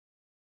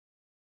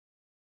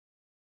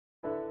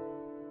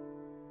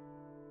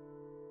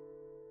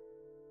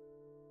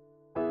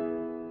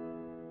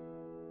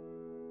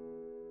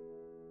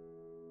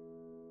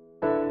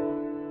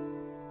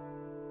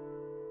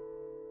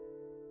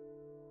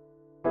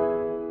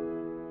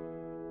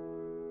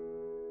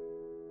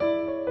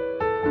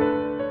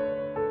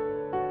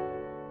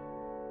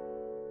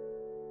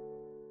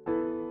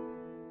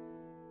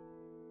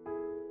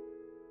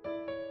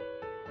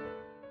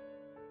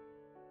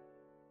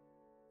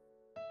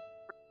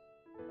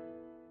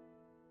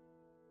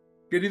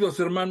Queridos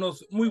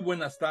hermanos, muy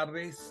buenas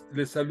tardes.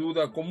 Les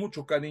saluda con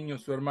mucho cariño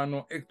su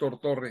hermano Héctor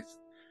Torres,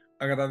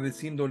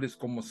 agradeciéndoles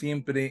como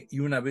siempre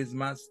y una vez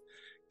más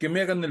que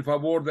me hagan el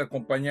favor de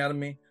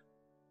acompañarme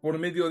por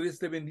medio de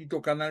este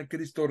bendito canal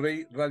Cristo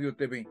Rey Radio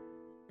TV,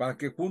 para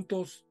que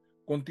juntos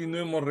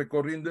continuemos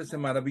recorriendo ese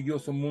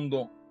maravilloso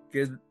mundo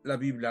que es la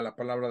Biblia, la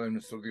palabra de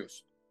nuestro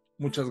Dios.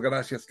 Muchas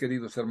gracias,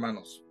 queridos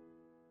hermanos.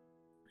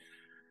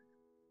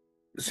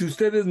 Si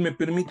ustedes me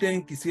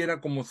permiten,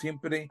 quisiera como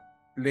siempre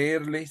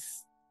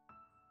leerles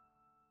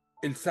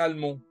el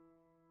Salmo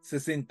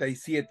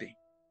 67,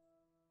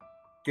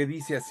 que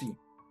dice así: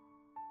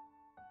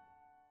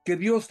 que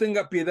Dios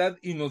tenga piedad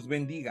y nos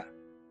bendiga,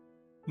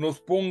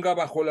 nos ponga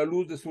bajo la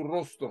luz de su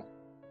rostro,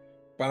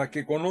 para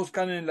que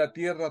conozcan en la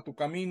tierra tu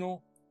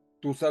camino,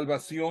 tu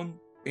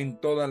salvación en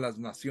todas las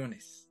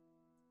naciones.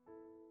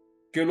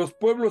 Que los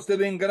pueblos te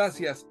den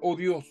gracias, oh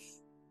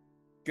Dios,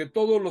 que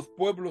todos los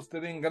pueblos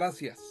te den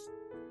gracias,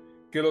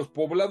 que los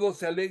poblados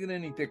se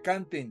alegren y te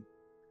canten,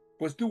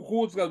 pues tú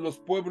juzgas los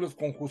pueblos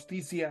con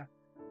justicia,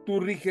 tú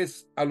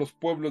riges a los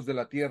pueblos de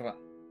la tierra.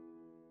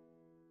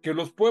 Que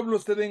los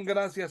pueblos te den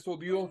gracias, oh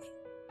Dios,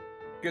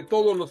 que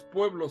todos los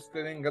pueblos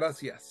te den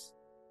gracias.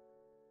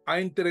 Ha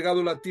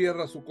entregado la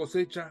tierra a su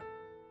cosecha.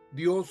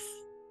 Dios,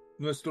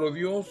 nuestro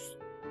Dios,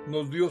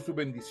 nos dio su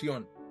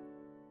bendición.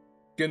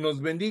 Que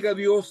nos bendiga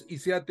Dios y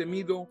sea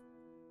temido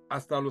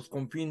hasta los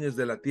confines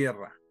de la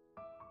tierra.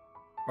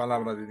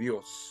 Palabra de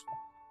Dios.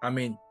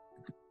 Amén.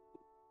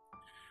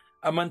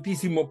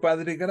 Amantísimo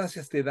Padre,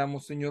 gracias te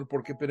damos, Señor,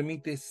 porque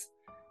permites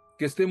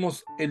que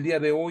estemos el día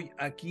de hoy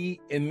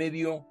aquí en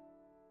medio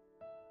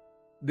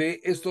de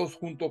estos,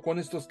 junto con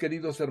estos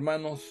queridos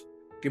hermanos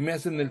que me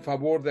hacen el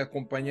favor de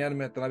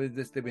acompañarme a través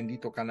de este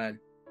bendito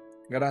canal.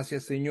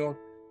 Gracias,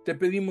 Señor. Te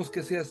pedimos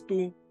que seas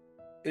tú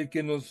el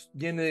que nos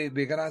llene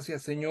de gracia,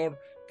 Señor,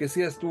 que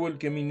seas tú el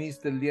que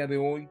ministre el día de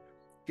hoy,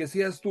 que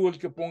seas tú el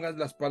que pongas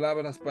las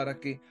palabras para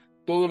que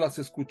todos las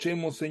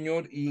escuchemos,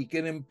 Señor, y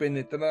queden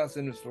penetradas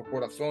en nuestro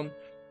corazón,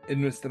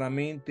 en nuestra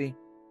mente,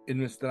 en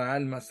nuestra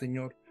alma,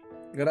 Señor.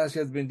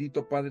 Gracias,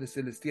 bendito Padre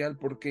Celestial,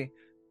 porque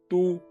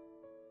tú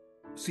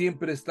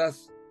siempre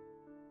estás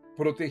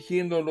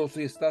protegiéndolos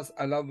y estás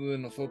al lado de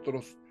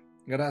nosotros.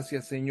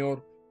 Gracias,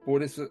 Señor,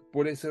 por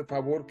ese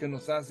favor que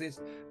nos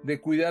haces de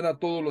cuidar a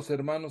todos los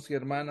hermanos y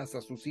hermanas,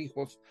 a sus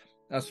hijos,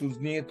 a sus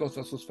nietos,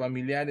 a sus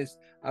familiares,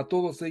 a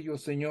todos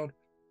ellos, Señor.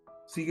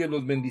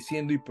 Síguelos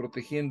bendiciendo y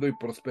protegiendo y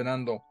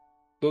prosperando.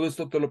 Todo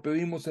esto te lo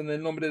pedimos en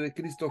el nombre de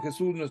Cristo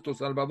Jesús, nuestro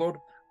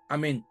Salvador.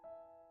 Amén.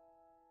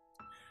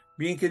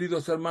 Bien,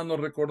 queridos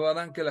hermanos,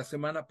 recordarán que la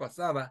semana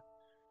pasada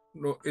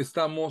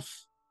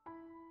estamos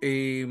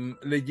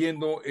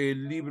leyendo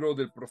el libro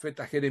del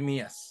profeta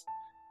Jeremías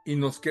y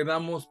nos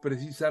quedamos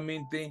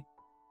precisamente,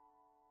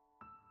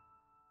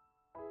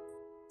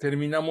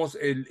 terminamos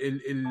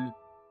el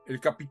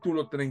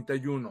capítulo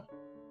 31.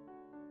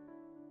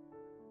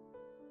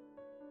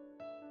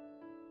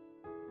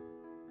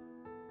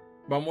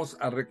 Vamos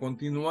a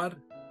recontinuar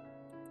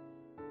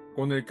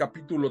con el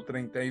capítulo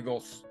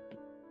 32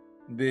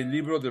 del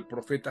libro del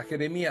profeta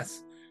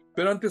Jeremías.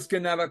 Pero antes que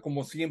nada,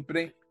 como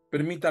siempre,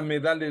 permítanme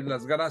darles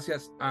las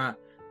gracias a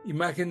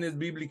Imágenes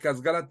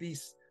Bíblicas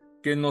Gratis,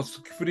 que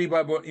nos Free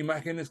Bible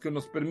Imágenes, que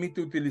nos permite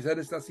utilizar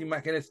estas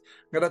imágenes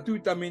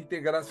gratuitamente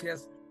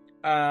gracias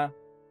a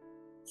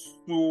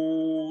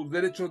su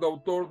derecho de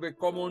autor de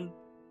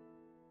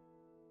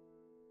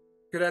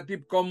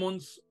Creative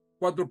Commons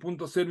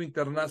 4.0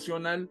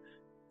 Internacional,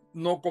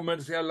 no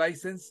Commercial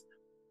License,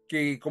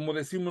 que, como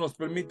decimos, nos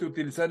permite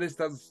utilizar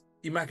estas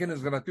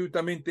imágenes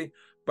gratuitamente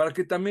para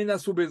que también a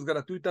su vez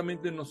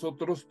gratuitamente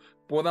nosotros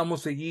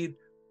podamos seguir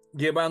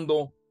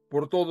llevando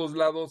por todos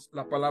lados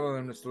la palabra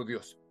de nuestro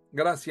Dios.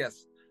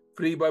 Gracias,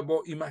 Free Bible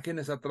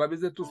Imágenes, a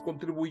través de tus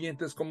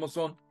contribuyentes como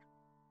son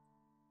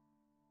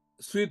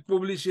Sweet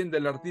Publishing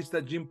del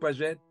artista Jim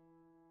Paget,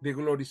 de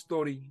Glory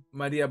Story,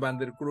 María Van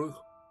der Krug,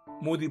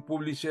 Moody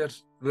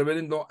Publishers,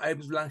 Reverendo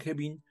Ives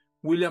Langevin,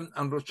 William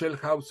and Rochelle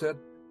Hauser,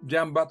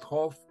 Jan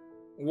Badhoff,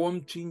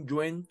 Wong Chin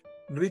Yuen,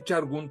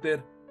 Richard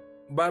Gunther,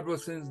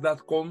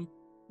 BibleSense.com,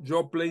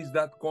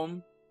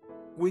 JoePlace.com,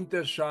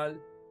 Wintershall,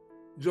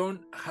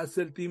 John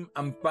Hasseltine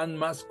and Pan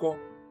Masco,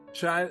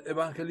 Child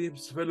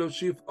Evangelist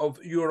Fellowship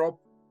of Europe,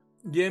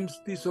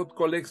 James Tissot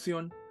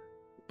Collection,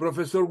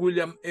 Professor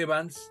William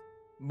Evans,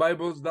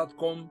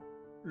 Bibles.com,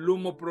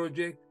 Lumo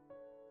Project,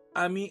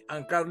 Amy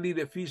and Carly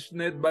the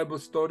Fishnet Bible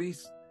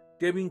Stories,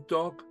 Kevin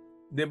Talk,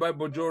 The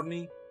Bible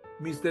Journey,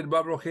 Mr.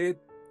 Barrohead,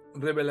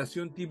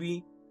 Revelación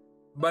TV,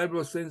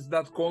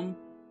 BibleSense.com,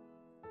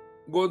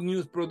 God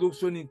News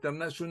Production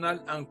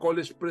International and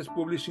College Press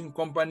Publishing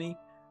Company,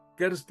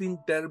 Kerstin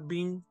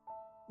Terbin,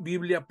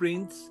 Biblia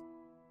Prints,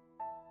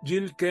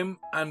 Jill Kemp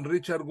and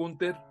Richard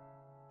Gunther,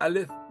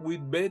 Aleph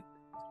Whitbed,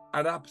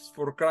 Arabs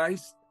for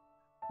Christ,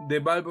 The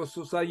Bible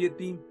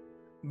Society,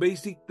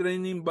 Basic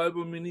Training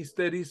Bible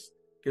Ministries,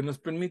 que nos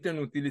permiten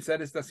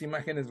utilizar estas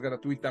imágenes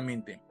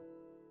gratuitamente.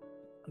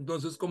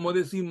 Entonces, como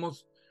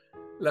decimos,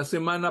 la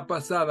semana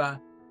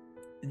pasada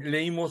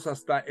leímos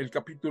hasta el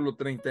capítulo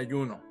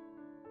 31.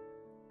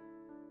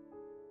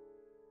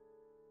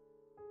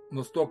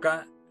 nos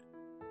toca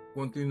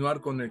continuar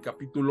con el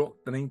capítulo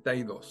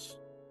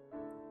 32.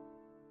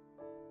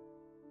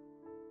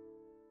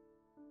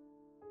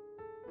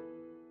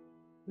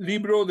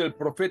 Libro del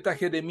profeta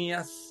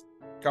Jeremías,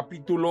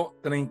 capítulo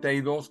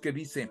 32, que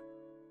dice: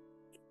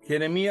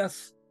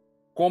 Jeremías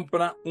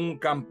compra un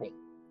campo.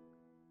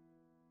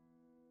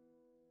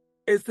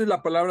 Esta es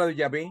la palabra de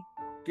Yahvé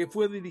que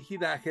fue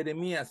dirigida a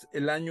Jeremías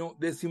el año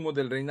 10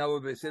 del reinado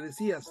de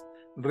Sedecías,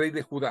 rey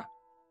de Judá,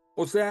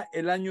 o sea,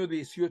 el año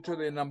 18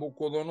 de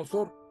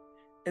Nabucodonosor.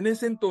 En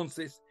ese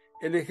entonces,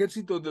 el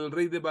ejército del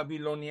rey de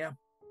Babilonia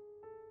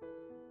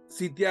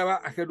sitiaba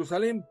a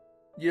Jerusalén,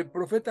 y el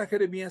profeta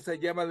Jeremías se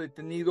hallaba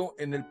detenido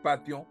en el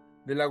patio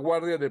de la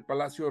guardia del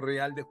palacio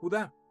real de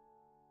Judá,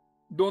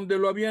 donde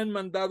lo habían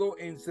mandado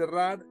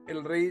encerrar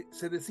el rey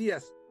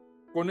Sedecías,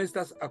 con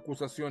estas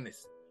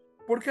acusaciones: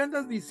 ¿por qué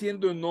andas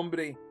diciendo en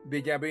nombre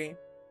de Yahvé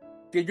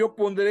que yo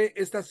pondré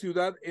esta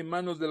ciudad en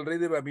manos del rey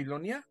de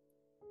Babilonia?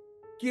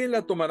 ¿Quién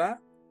la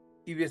tomará?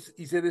 Y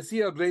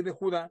Sedecías, rey de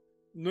Judá,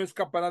 no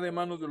escapará de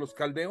manos de los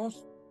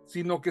caldeos,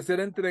 sino que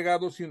será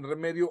entregado sin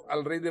remedio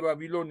al rey de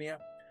Babilonia,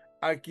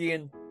 a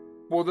quien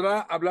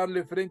podrá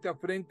hablarle frente a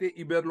frente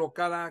y verlo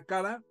cara a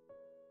cara.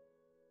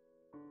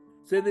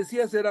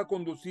 Sedecías será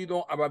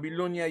conducido a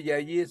Babilonia y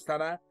allí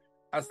estará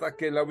hasta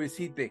que la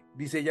visite,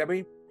 dice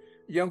Yahvé,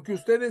 y aunque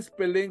ustedes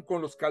peleen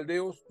con los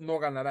caldeos, no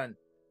ganarán.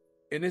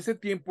 En ese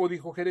tiempo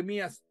dijo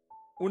Jeremías: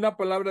 una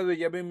palabra de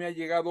Yahvé me ha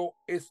llegado,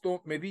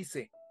 esto me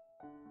dice: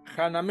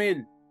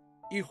 Hanamel,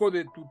 hijo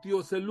de tu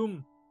tío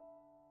Selum,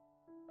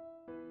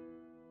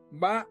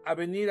 va a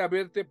venir a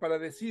verte para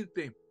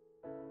decirte: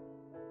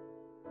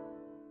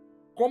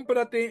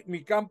 cómprate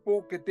mi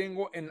campo que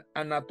tengo en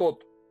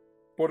Anatot,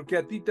 porque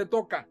a ti te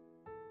toca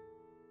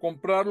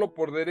comprarlo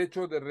por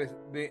derecho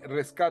de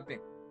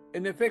rescate.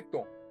 En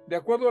efecto, de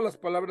acuerdo a las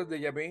palabras de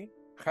Yahvé,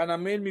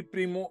 Hanamel, mi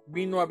primo,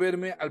 vino a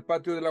verme al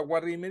patio de la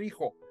guardia y me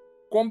dijo: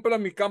 compra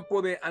mi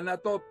campo de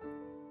Anatot.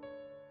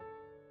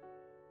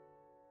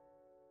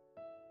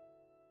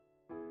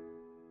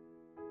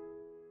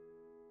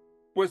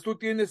 Pues tú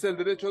tienes el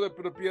derecho de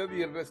propiedad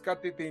y el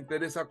rescate te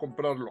interesa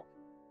comprarlo.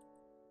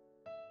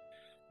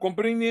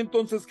 Comprendí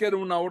entonces que era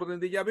una orden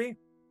de Yahvé.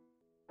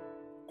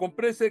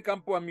 Compré ese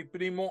campo a mi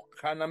primo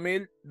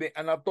Hanamel de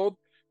Anatot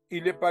y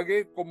le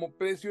pagué como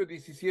precio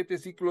 17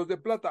 ciclos de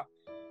plata.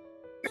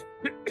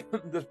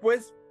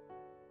 Después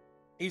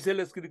hice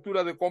la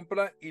escritura de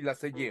compra y la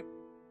sellé.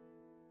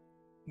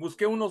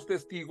 Busqué unos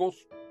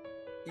testigos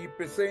y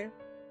pesé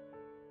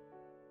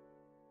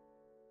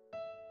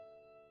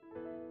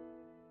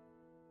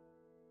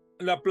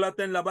la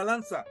plata en la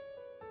balanza.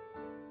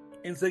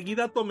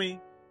 Enseguida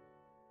tomé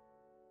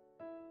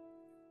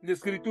la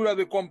escritura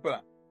de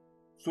compra,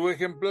 su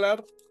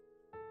ejemplar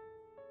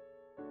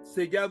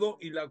sellado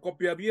y la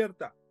copia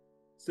abierta,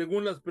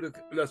 según las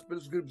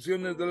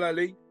prescripciones de la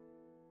ley,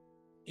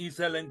 y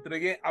se la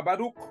entregué a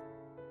Baruch.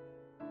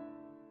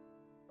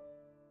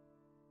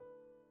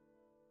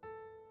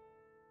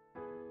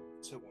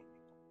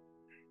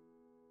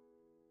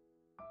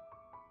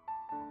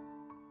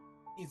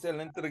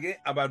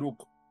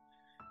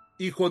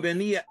 Hijo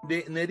de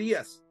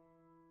Nerías,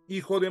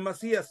 hijo de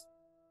Masías,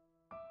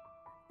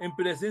 en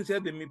presencia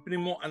de mi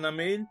primo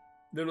Hanamel,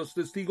 de los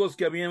testigos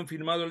que habían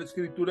firmado la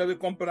escritura de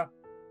compra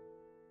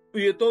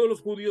y de todos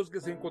los judíos que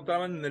se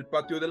encontraban en el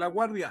patio de la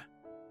guardia.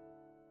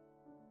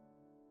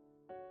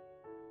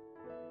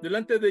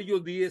 Delante de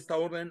ellos di esta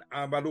orden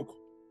a Baruch: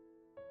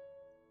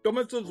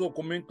 toma estos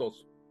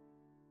documentos,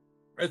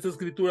 esta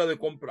escritura de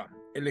compra,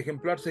 el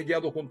ejemplar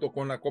sellado junto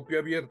con la copia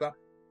abierta,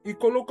 y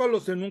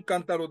colócalos en un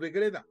cántaro de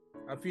greda,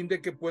 a fin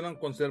de que puedan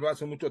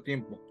conservarse mucho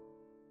tiempo.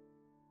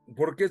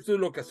 Porque esto es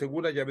lo que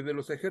asegura Yahvé de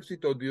los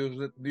ejércitos,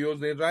 Dios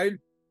de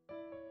Israel: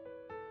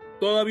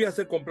 todavía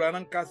se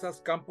comprarán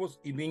casas,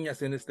 campos y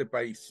viñas en este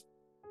país.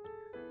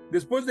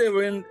 Después de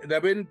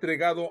haber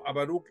entregado a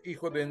Baruch,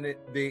 hijo de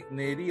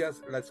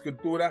Nerías, la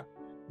escritura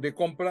de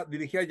compra,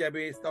 dirigí a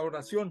Yahvé esta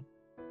oración: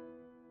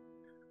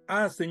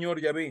 ah,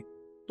 Señor Yahvé,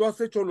 tú has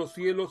hecho los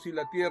cielos y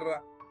la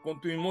tierra con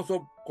tu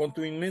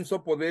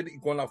inmenso poder y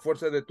con la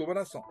fuerza de tu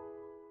brazo.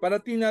 Para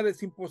ti nada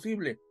es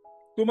imposible.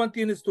 Tú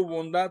mantienes tu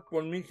bondad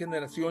por 1000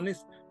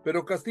 generaciones,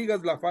 pero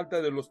castigas la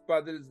falta de los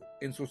padres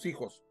en sus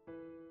hijos.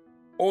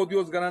 Oh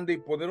Dios grande y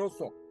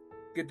poderoso,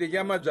 que te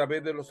llamas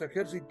Yahvé de los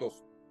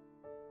ejércitos,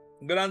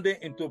 grande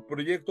en tus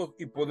proyectos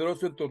y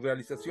poderoso en tus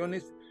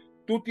realizaciones,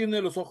 tú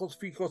tienes los ojos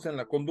fijos en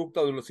la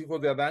conducta de los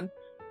hijos de Adán,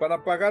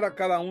 para pagar a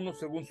cada uno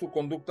según su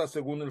conducta,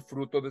 según el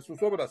fruto de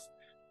sus obras.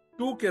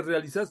 Tú que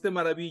realizaste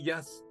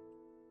maravillas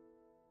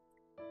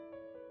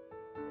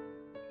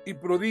y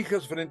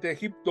prodigios frente a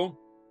Egipto,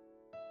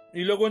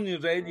 y luego en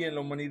Israel y en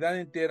la humanidad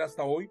entera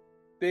hasta hoy,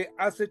 te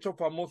has hecho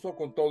famoso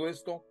con todo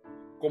esto,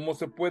 como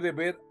se puede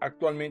ver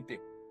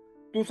actualmente.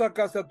 Tú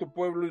sacaste a tu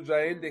pueblo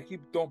Israel de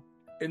Egipto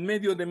en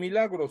medio de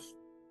milagros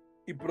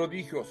y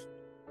prodigios,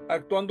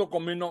 actuando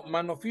con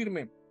mano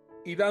firme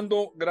y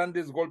dando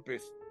grandes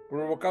golpes,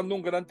 provocando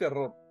un gran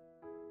terror.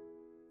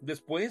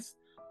 Después,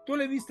 tú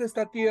le diste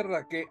esta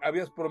tierra que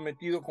habías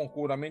prometido con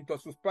juramento a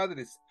sus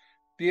padres,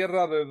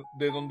 tierra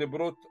de donde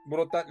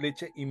brota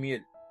leche y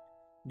miel.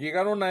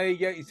 Llegaron a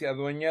ella y se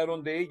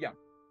adueñaron de ella,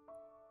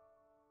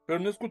 pero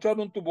no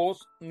escucharon tu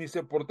voz ni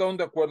se portaron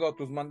de acuerdo a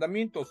tus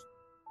mandamientos.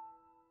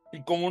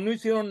 Y como no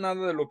hicieron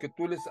nada de lo que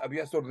tú les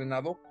habías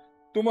ordenado,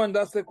 tú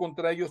mandaste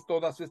contra ellos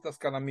todas estas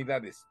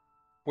calamidades.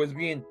 Pues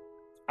bien,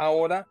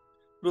 ahora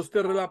los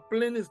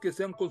terraplenes que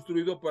se han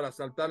construido para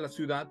asaltar la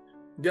ciudad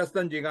ya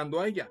están llegando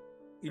a ella,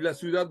 y la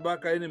ciudad va a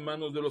caer en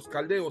manos de los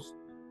caldeos,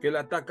 que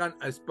la atacan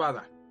a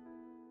espada.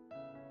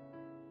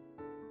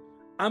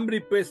 Hambre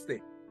y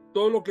peste,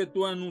 todo lo que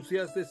tú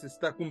anunciaste se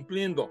está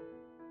cumpliendo,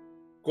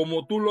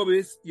 como tú lo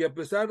ves, y a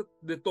pesar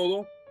de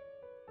todo,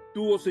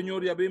 tú, oh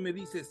Señor Yahvé, me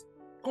dices: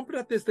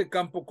 cómprate este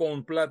campo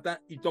con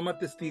plata y toma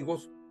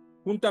testigos,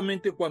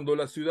 juntamente cuando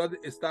la ciudad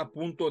está a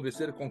punto de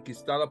ser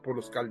conquistada por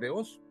los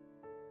caldeos.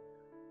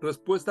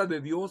 Respuesta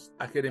de Dios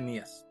a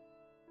Jeremías.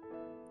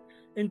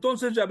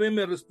 Entonces Yahvé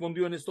me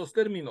respondió en estos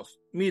términos: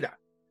 mira,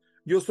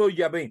 yo soy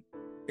Yahvé,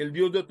 el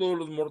Dios de todos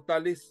los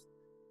mortales.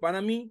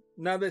 Para mí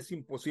nada es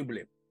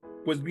imposible.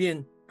 Pues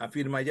bien,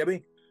 afirma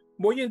Yahvé,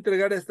 voy a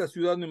entregar a esta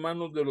ciudad en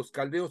manos de los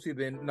caldeos y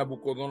de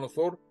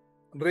Nabucodonosor,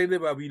 rey de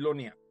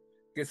Babilonia,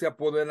 que se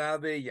apoderará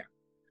de ella.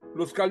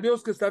 Los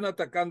caldeos que están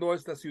atacando a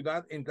esta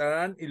ciudad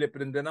entrarán y le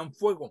prenderán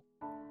fuego.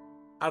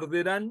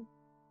 Arderán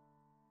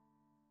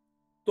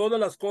todas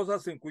las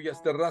cosas en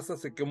cuyas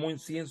terrazas se quemó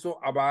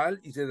incienso a Baal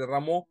y se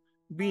derramó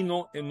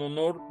vino en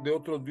honor de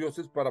otros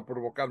dioses para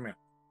provocarme.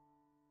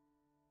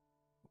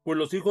 Pues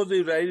los hijos de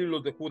Israel y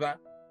los de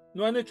Judá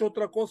no han hecho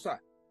otra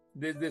cosa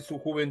desde su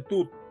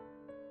juventud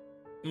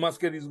más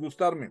que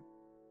disgustarme.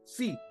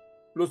 Sí,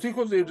 los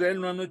hijos de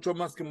Israel no han hecho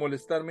más que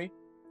molestarme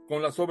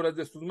con las obras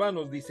de sus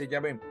manos, dice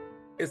Yahvé.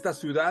 Esta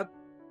ciudad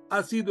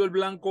ha sido el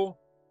blanco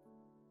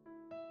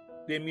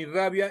de mi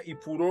rabia y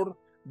furor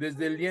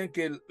desde el día en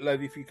que la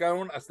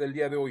edificaron hasta el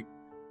día de hoy,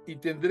 y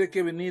tendré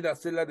que venir a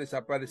hacerla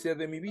desaparecer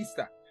de mi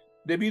vista,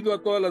 debido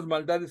a todas las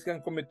maldades que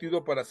han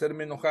cometido para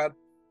hacerme enojar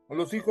a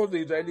los hijos de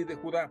Israel y de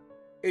Judá.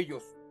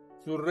 Ellos,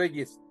 sus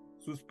reyes,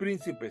 sus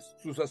príncipes,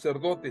 sus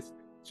sacerdotes,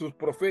 sus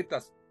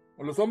profetas,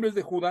 los hombres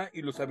de Judá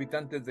y los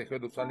habitantes de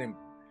Jerusalén,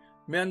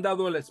 me han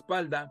dado la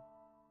espalda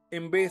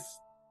en vez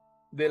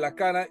de la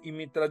cara, y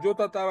mientras yo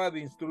trataba de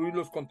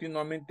instruirlos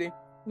continuamente,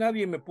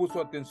 nadie me puso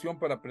atención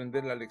para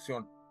aprender la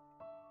lección.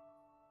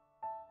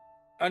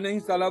 Han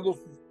instalado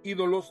sus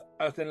ídolos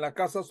hasta en la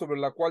casa sobre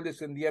la cual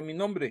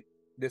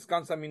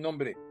descansa mi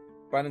nombre,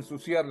 para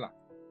ensuciarla.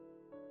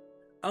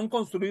 Han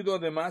construido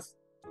además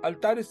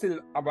altares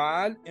a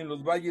Baal en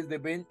los valles de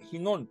Ben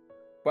Hinón,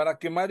 para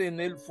quemar en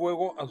él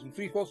fuego a sus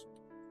hijos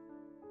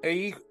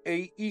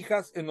e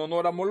hijas en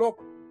honor a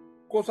Moloc,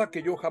 cosa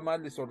que yo jamás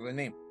les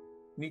ordené,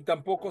 ni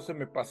tampoco se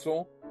me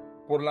pasó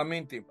por la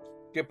mente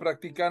que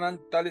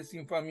practicaran tales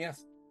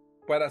infamias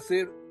para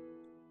hacer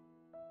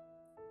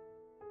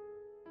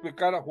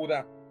pecar a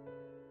Judá.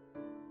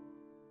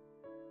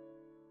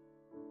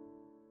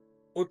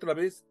 Otra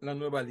vez la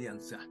nueva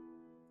alianza.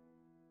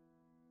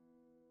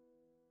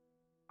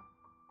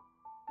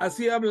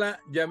 Así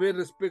habla Yahvé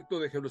respecto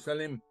de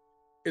Jerusalén.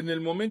 En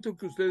el momento en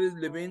que ustedes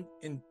le ven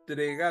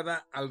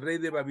entregada al rey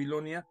de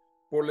Babilonia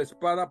por la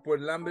espada, por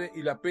el hambre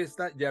y la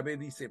pesta, Yahvé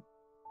dice: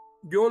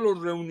 yo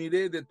los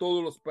reuniré de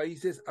todos los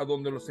países a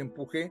donde los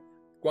empujé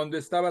cuando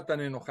estaba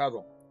tan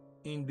enojado,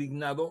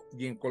 indignado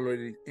y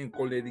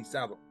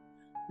encolerizado.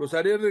 Los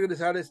haré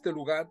regresar a este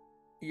lugar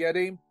y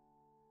haré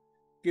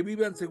que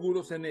vivan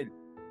seguros en él.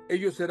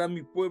 Ellos serán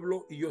mi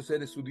pueblo y yo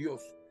seré su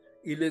Dios,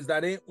 y les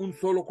daré un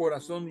solo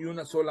corazón y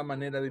una sola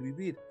manera de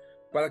vivir,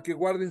 para que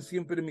guarden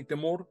siempre mi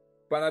temor,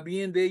 para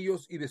bien de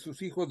ellos y de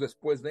sus hijos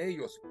después de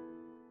ellos.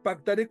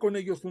 Pactaré con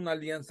ellos una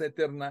alianza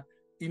eterna,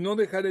 y no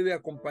dejaré de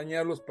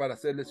acompañarlos para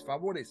hacerles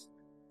favores.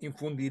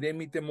 Infundiré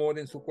mi temor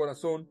en su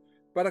corazón,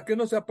 para que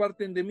no se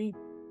aparten de mí.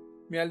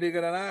 Me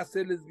alegrará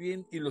hacerles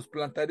bien y los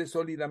plantaré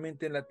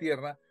sólidamente en la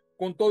tierra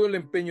con todo el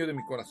empeño de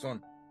mi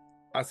corazón.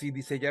 Así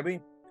dice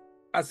Yahvé: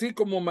 así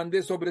como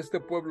mandé sobre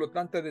este pueblo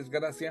tanta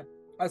desgracia,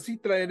 así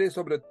traeré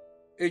sobre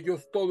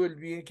ellos todo el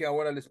bien que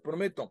ahora les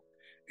prometo.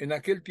 En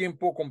aquel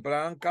tiempo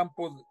comprarán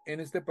campos en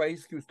este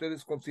país que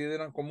ustedes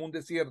consideran como un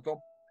desierto,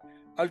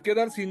 al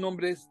quedar sin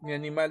hombres ni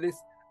animales,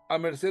 a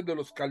merced de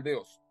los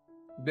caldeos.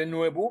 De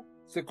nuevo,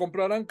 se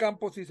comprarán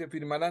campos y se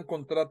firmarán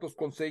contratos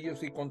con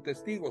sellos y con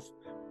testigos,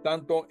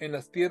 tanto en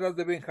las tierras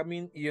de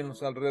Benjamín y en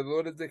los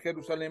alrededores de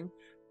Jerusalén,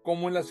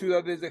 como en las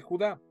ciudades de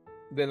Judá,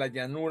 de la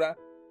llanura,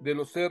 de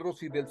los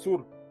cerros y del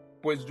sur,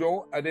 pues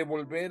yo haré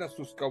volver a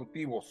sus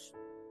cautivos.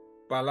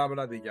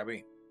 Palabra de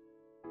Yahvé.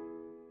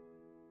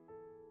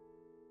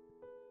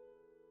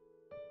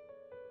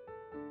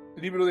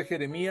 Libro de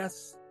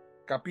Jeremías,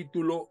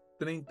 capítulo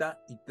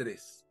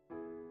 33.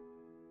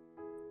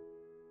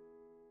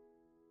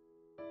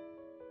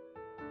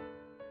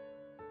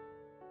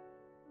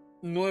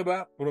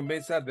 Nueva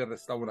promesa de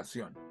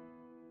restauración.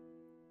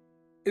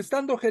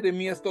 Estando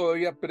Jeremías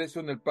todavía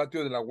preso en el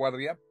patio de la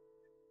guardia,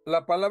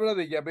 la palabra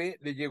de Yahvé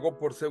le llegó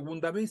por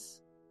segunda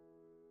vez.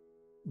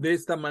 De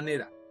esta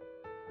manera: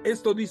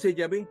 esto dice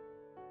Yahvé,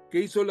 que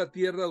hizo la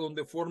tierra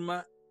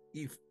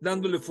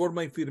dándole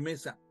forma y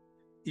firmeza,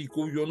 y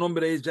cuyo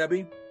nombre es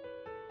Yahvé.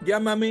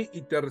 Llámame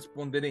y te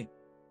responderé.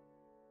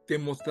 Te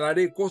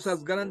mostraré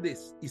cosas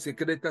grandes y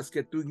secretas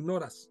que tú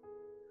ignoras.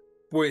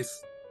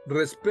 Pues,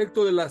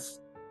 respecto de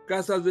las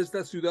casas de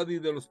esta ciudad y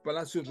de los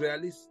palacios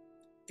reales,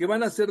 que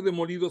van a ser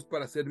demolidos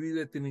para servir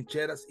de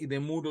trincheras y de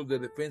muros de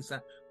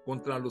defensa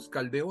contra los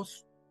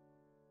caldeos,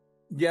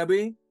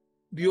 Yahvé,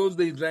 Dios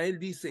de Israel,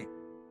 dice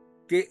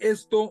que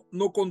esto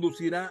no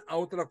conducirá a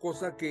otra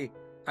cosa que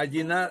a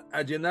llenar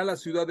la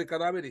ciudad de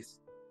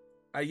cadáveres.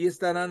 Allí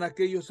estarán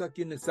aquellos a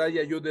quienes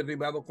haya yo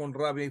derribado con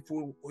rabia y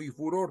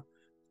furor,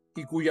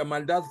 y cuya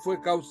maldad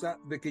fue causa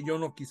de que yo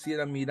no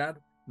quisiera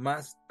mirar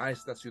más a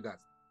esta ciudad.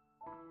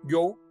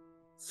 Yo,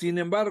 sin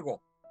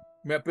embargo,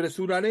 me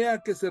apresuraré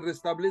a que se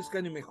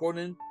restablezcan y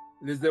mejoren,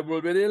 les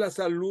devolveré la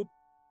salud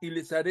y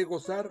les haré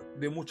gozar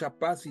de mucha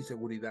paz y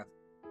seguridad.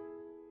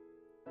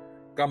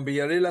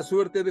 Cambiaré la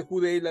suerte de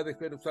Judea y la de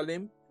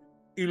Jerusalén,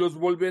 y los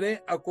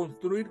volveré a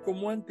construir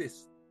como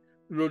antes.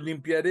 Los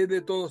limpiaré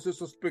de todos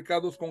esos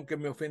pecados con que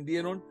me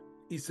ofendieron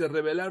y se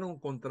rebelaron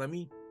contra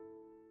mí.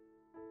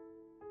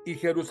 Y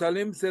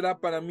Jerusalén será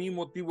para mí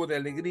motivo de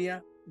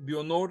alegría, de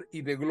honor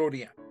y de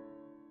gloria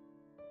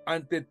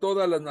ante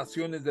todas las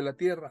naciones de la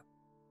tierra.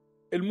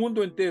 El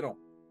mundo entero,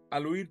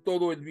 al oír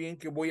todo el bien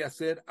que voy a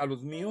hacer a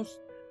los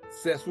míos,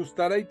 se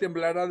asustará y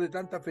temblará de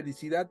tanta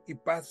felicidad y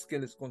paz que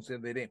les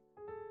concederé.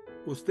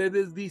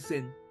 Ustedes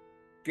dicen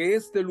que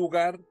este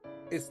lugar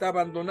está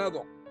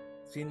abandonado,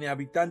 sin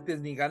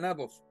habitantes ni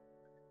ganados,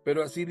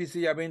 pero así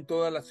dice Yahvé en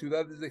todas las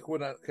ciudades de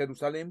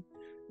Jerusalén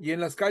y en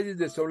las calles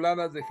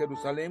desoladas de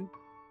Jerusalén,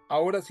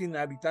 ahora sin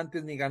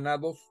habitantes ni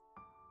ganados,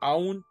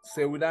 aún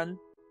se oirán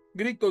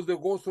gritos de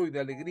gozo y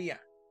de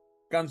alegría,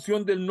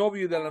 canción del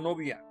novio y de la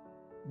novia,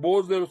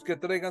 voz de los que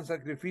traigan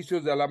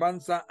sacrificios de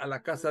alabanza a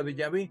la casa de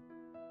Yahvé.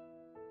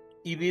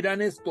 Y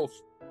dirán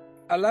estos: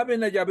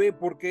 alaben a Yahvé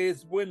porque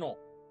es bueno,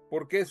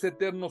 porque es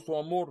eterno su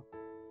amor,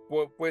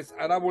 pues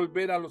hará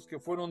volver a los que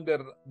fueron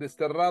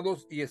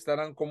desterrados y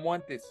estarán como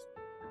antes.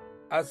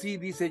 Así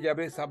dice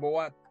Yahvé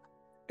Sabaoth: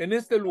 en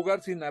este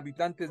lugar sin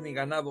habitantes ni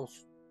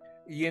ganados,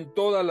 y en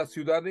todas las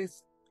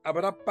ciudades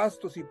habrá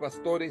pastos y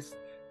pastores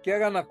que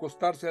hagan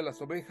acostarse a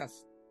las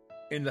ovejas.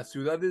 En las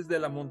ciudades de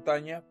la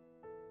montaña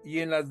y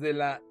en las de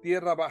la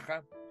tierra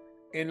baja,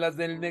 en las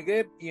del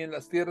Negev y en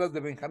las tierras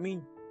de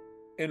Benjamín,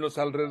 en los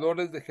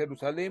alrededores de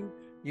Jerusalén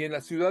y en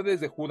las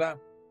ciudades de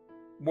Judá,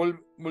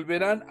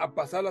 volverán a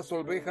pasar las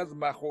ovejas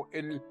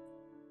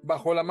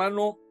bajo la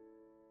mano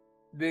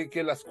de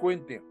que las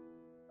cuente,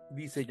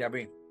 dice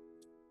Yahvé.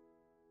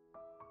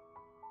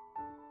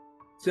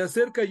 Se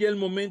acerca ya el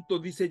momento,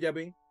 dice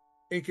Yahvé,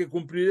 en que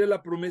cumpliré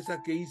la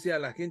promesa que hice a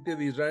la gente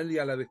de Israel y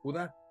a la de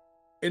Judá.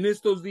 En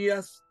estos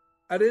días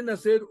haré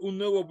nacer un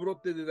nuevo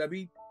brote de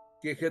David,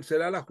 que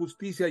ejercerá la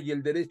justicia y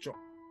el derecho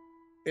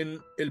en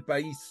el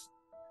país.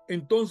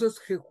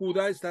 Entonces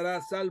Judá estará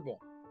a salvo,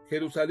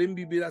 Jerusalén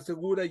vivirá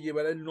segura y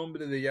llevará el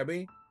nombre de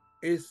Yahvé,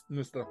 es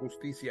nuestra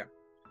justicia.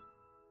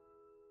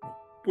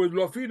 Pues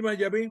lo afirma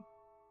Yahvé: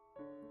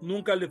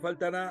 nunca le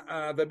faltará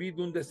a David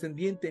un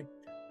descendiente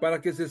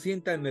para que se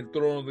sienta en el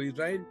trono de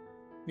Israel,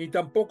 ni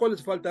tampoco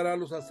les faltará a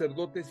los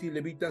sacerdotes y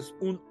levitas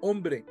un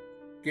hombre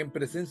que en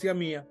presencia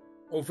mía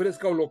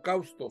ofrezca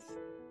holocaustos,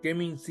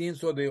 queme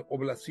incienso de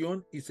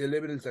oblación y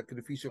celebre el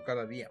sacrificio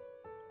cada día.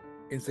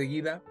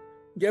 Enseguida,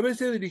 Yahvé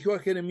se dirigió a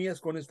Jeremías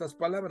con estas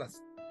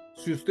palabras: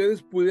 si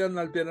ustedes pudieran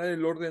alterar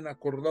el orden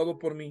acordado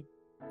por mí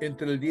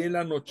entre el día y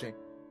la noche,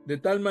 de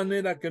tal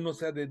manera que no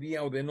sea de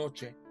día o de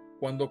noche,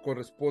 cuando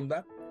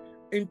corresponda,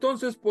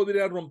 entonces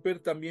podría romper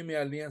también mi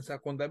alianza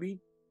con David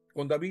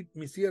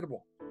mi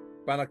siervo,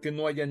 para que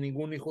no haya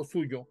ningún hijo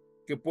suyo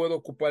que pueda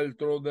ocupar el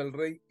trono del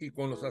rey, y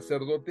con los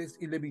sacerdotes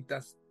y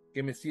levitas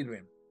que me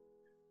sirven.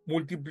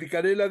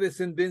 Multiplicaré la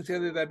descendencia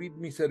de David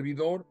mi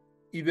servidor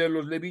y de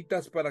los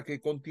levitas para que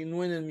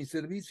continúen en mi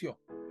servicio,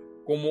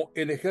 como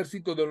el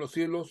ejército de los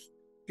cielos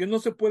que no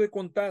se puede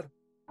contar,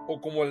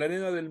 o como la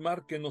arena del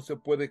mar que no se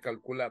puede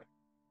calcular.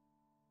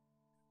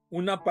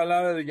 Una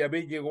palabra de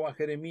Yahvé llegó a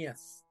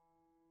Jeremías: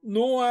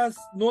 ¿No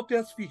te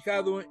has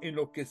fijado en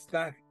lo que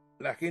está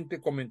la gente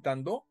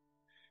comentando?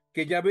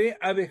 Que Yahvé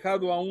ha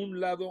dejado a un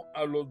lado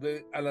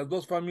a las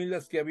dos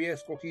familias que había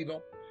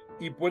escogido,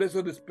 y por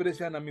eso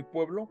desprecian a mi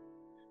pueblo,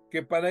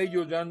 que para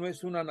ellos ya no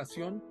es una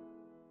nación.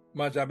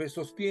 Mas Yahvé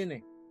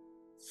sostiene: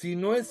 si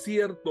no es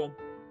cierto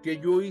que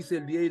yo hice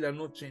el día y la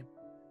noche,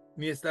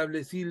 ni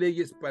establecí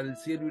leyes para el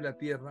cielo y la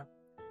tierra,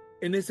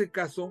 en ese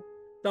caso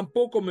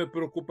tampoco me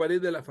preocuparé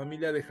de la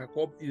familia de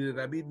Jacob y de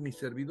David mi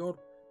servidor,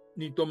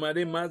 ni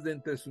tomaré más de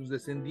entre sus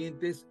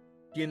descendientes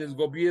quienes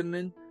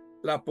gobiernen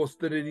la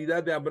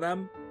posteridad de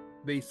Abraham,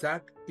 de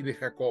Isaac y de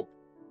Jacob,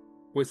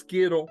 pues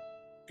quiero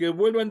que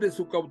vuelvan de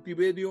su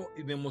cautiverio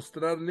y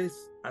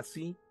demostrarles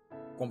así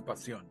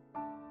compasión.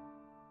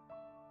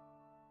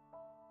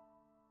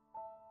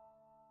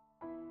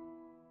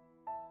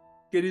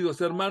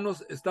 Queridos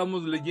hermanos,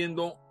 estamos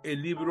leyendo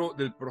el libro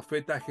del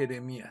profeta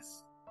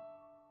Jeremías.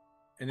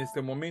 En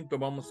este momento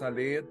vamos a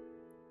leer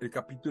el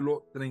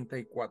capítulo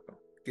 34,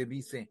 que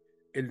dice: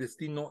 el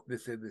destino de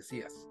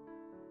Sedecías.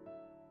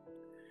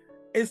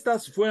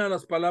 Estas fueron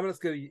las palabras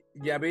que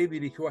Yahvé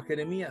dirigió a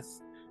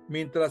Jeremías,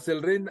 mientras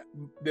el rey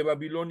de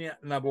Babilonia,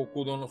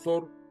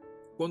 Nabucodonosor,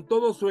 con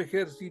todo su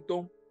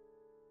ejército,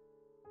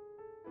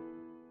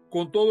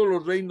 con todos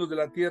los reinos de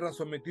la tierra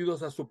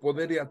sometidos a su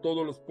poder y a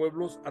todos los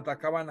pueblos,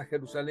 atacaban a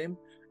Jerusalén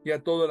y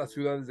a todas las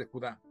ciudades de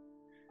Judá.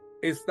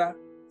 Esta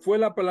fue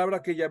la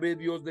palabra que Yahvé,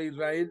 Dios de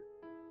Israel,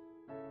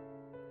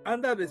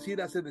 anda a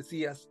decir a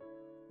Sedecías,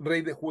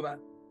 rey de Judá,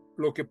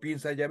 lo que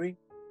piensa Yahvé.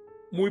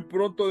 Muy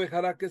pronto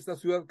dejará que esta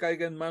ciudad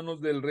caiga en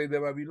manos del rey de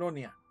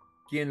Babilonia,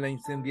 quien la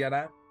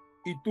incendiará,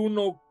 y tú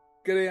no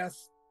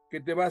creas que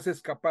te vas a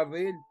escapar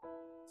de él,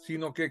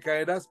 sino que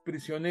caerás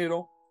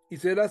prisionero y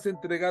serás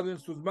entregado en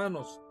sus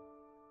manos.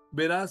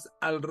 Verás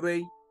al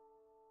rey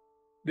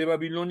de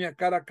Babilonia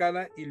cara a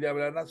cara y le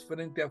hablarás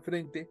frente a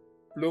frente,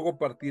 luego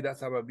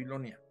partirás a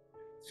Babilonia.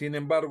 Sin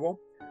embargo,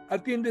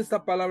 atiende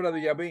esta palabra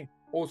de Yahvé,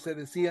 oh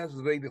Sedecías,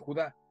 rey de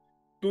Judá.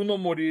 Tú no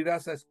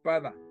morirás a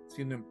espada,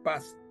 sino en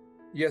paz.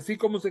 Y así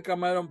como se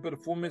quemaron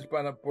perfumes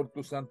por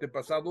tus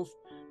antepasados,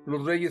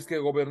 los reyes que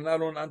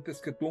gobernaron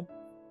antes que tú,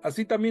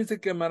 así también se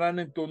quemarán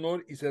en tu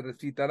honor y se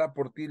recitará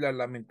por ti la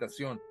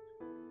lamentación.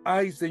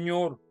 Ay,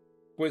 Señor,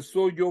 pues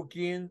soy yo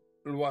quien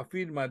lo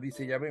afirma,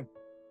 dice Yahvé.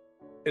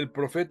 El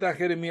profeta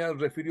Jeremías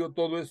refirió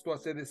todo esto a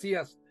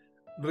Sedecías,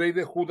 rey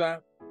de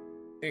Judá,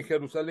 en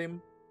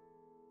Jerusalén,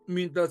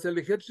 mientras el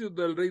ejército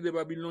del rey de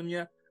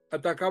Babilonia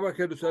atacaba a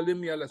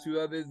Jerusalén y a las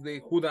ciudades de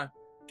Judá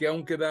que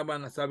aún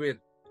quedaban, a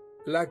saber,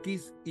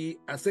 Laquis y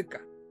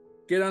Aseca,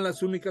 que eran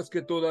las únicas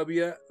que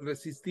todavía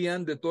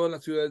resistían de todas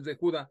las ciudades de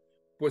Judá,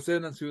 pues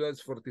eran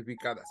ciudades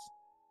fortificadas.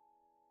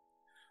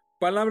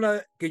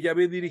 Palabra que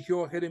Yahvé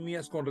dirigió a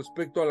Jeremías con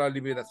respecto a la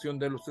liberación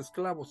de los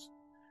esclavos.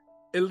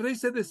 El rey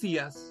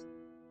Sedecías,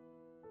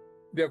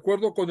 de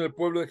acuerdo con el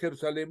pueblo de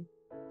Jerusalén,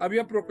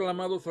 había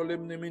proclamado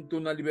solemnemente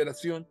una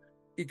liberación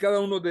y cada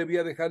uno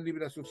debía dejar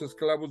libre a sus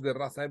esclavos de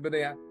raza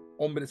hebrea,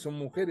 hombres o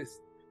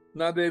mujeres.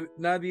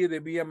 Nadie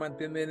debía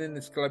mantener en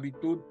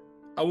esclavitud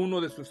a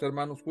uno de sus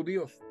hermanos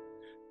judíos.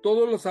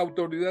 Todas las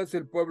autoridades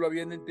del pueblo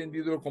habían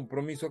entendido el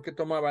compromiso que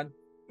tomaban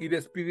y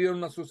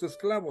despidieron a sus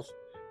esclavos,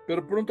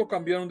 pero pronto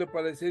cambiaron de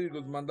parecer y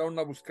los mandaron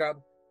a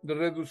buscar,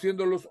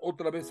 reduciéndolos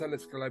otra vez a la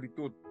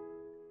esclavitud.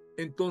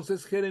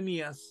 Entonces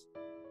Jeremías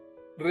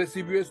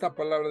recibió esta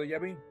palabra de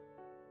Yahvé.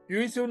 Yo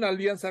hice una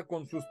alianza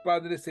con sus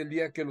padres el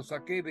día que los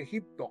saqué de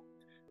Egipto,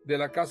 de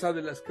la casa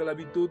de la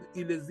esclavitud,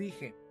 y les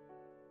dije: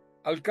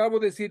 al cabo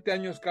de 7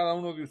 años cada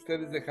uno de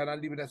ustedes dejará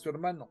libre a su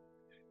hermano.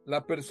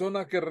 La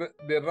persona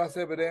de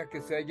raza hebrea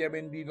que se haya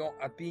vendido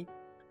a ti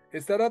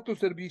estará a tu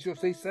servicio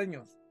 6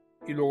 años,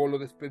 y luego lo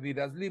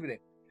despedirás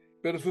libre.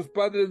 Pero sus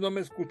padres no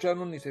me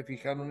escucharon ni se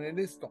fijaron en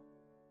esto.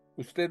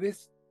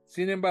 Ustedes,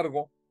 sin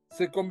embargo,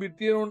 se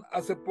convirtieron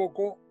hace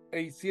poco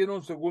e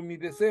hicieron según mi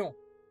deseo,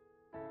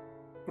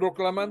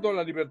 proclamando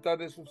la libertad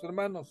de sus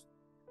hermanos.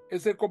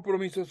 Ese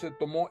compromiso se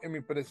tomó en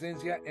mi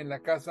presencia en la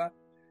casa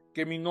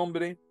que mi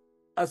nombre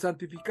ha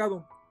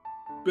santificado.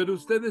 Pero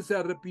ustedes se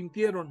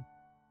arrepintieron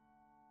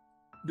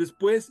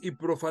después y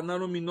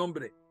profanaron mi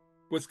nombre,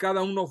 pues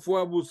cada uno fue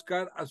a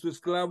buscar a su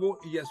esclavo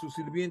y a sus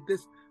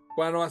sirvientes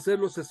para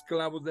hacerlos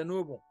esclavos de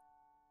nuevo.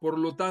 Por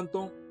lo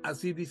tanto,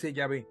 así dice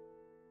Yahvé: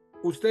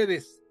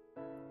 ustedes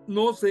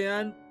no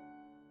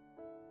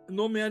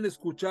me han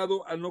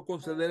escuchado al no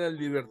conceder la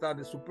libertad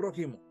de su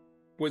prójimo.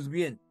 Pues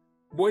bien,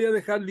 voy a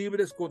dejar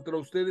libres contra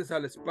ustedes a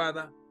la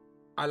espada,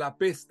 a la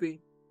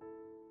peste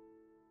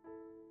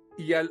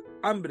y al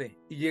hambre,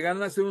 y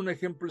llegarán a ser un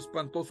ejemplo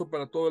espantoso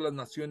para todas las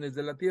naciones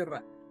de la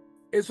tierra.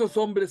 Esos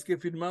hombres que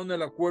firmaron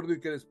el acuerdo y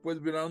que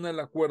después violaron el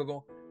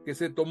acuerdo que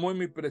se tomó en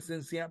mi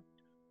presencia,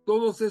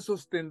 todos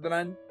esos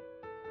tendrán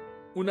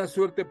una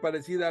suerte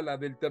parecida a la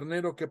del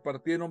ternero que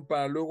partieron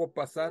para luego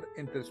pasar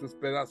entre sus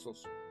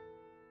pedazos.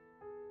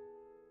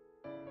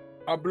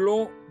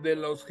 Habló de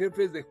los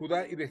jefes de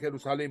Judá y de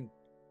Jerusalén,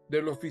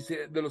 de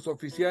los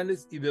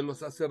oficiales y de los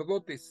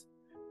sacerdotes,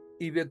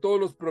 y de todos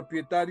los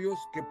propietarios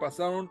que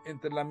pasaron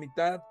entre las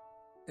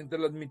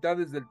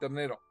mitades del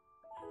ternero.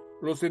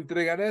 Los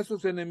entregaré a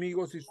sus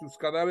enemigos y sus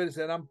cadáveres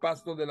serán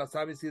pasto de las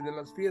aves y de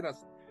las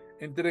fieras.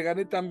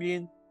 Entregaré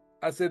también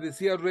a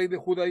Sedecías, rey de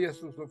Judá, y a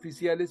sus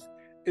oficiales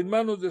en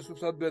manos de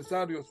sus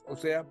adversarios, o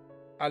sea,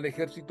 al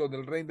ejército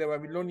del rey de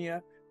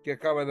Babilonia que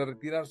acaba de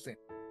retirarse.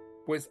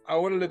 Pues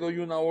ahora le doy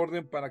una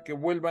orden para que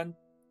vuelvan,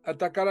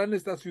 atacarán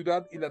esta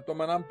ciudad y la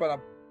tomarán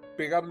para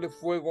pegarle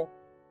fuego,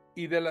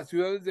 y de las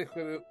ciudades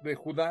de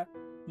Judá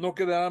no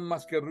quedarán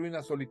más que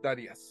ruinas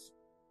solitarias.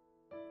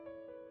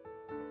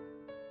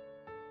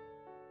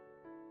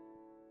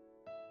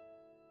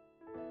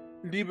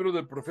 Libro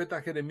del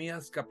profeta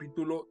Jeremías,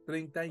 capítulo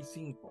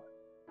 35.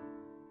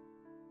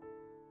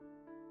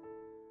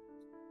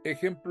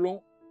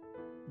 Ejemplo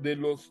de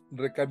los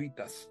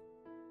recabitas.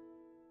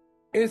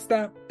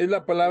 Esta es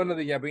la palabra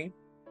de Yahvé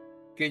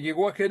que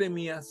llegó a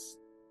Jeremías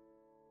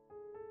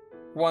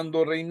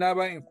cuando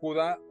reinaba en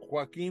Judá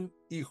Joaquín,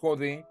 hijo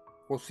de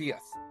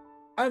Josías.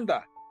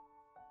 Anda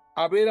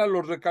a ver a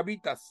los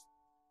recabitas,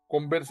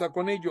 conversa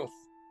con ellos,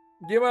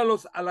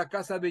 llévalos a la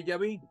casa de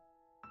Yahvé.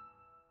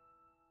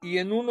 y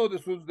en uno de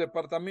sus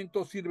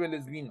departamentos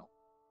sírveles vino.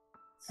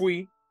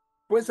 Fui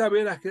a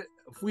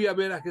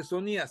ver a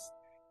Jesonías,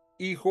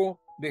 hijo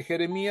de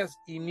Jeremías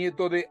y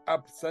nieto de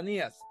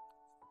Absanías,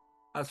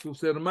 a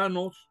sus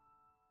hermanos,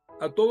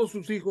 a todos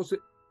sus hijos,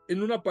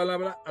 en una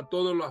palabra, a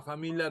toda la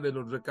familia de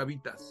los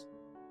recabitas.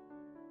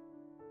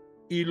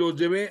 Y los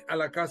llevé a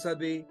la casa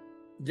de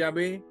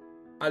Yahvé,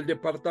 al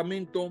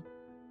departamento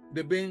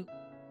de Ben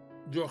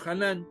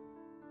Johanán,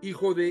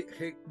 hijo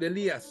de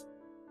Elías,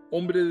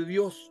 hombre de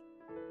Dios.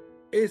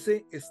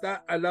 Ese está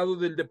al lado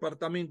del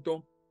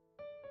departamento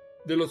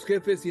de los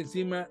jefes y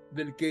encima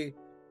del que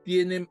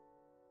tiene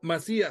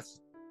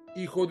Masías,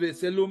 hijo de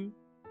Selum,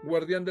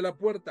 guardián de la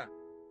puerta.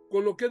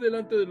 Coloqué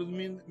delante de los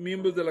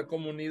miembros de la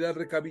comunidad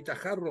recabita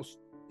jarros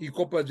y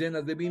copas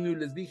llenas de vino y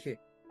les dije,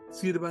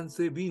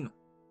 sírvanse vino.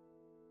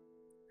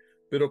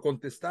 Pero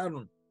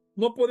contestaron,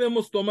 no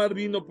podemos tomar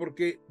vino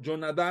porque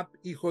Jonadab,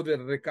 hijo de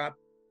Recab,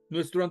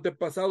 nuestro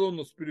antepasado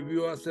nos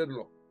prohibió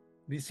hacerlo,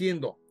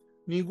 diciendo,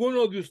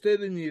 ninguno de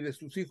ustedes ni de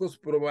sus hijos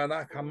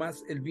probará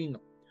jamás el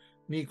vino,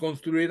 ni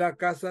construirá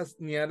casas,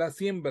 ni hará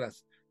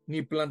siembras,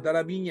 ni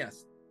plantará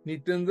viñas, ni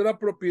tendrá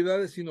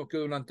propiedades, sino que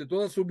durante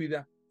toda su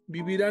vida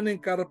vivirán en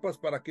carpas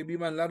para que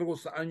vivan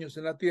largos años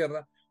en la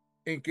tierra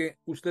en que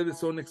ustedes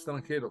son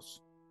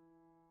extranjeros.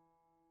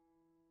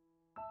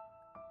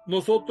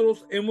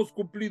 Nosotros hemos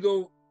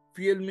cumplido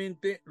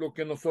fielmente lo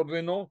que nos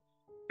ordenó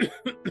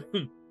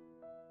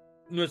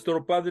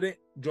nuestro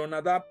padre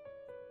Jonadab,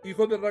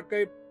 hijo de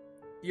Recab,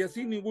 y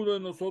así ninguno de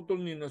nosotros,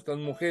 ni nuestras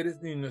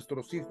mujeres, ni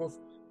nuestros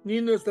hijos,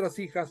 ni nuestras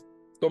hijas,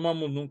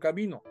 tomamos nunca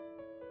vino,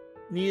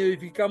 ni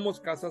edificamos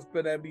casas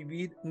para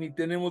vivir, ni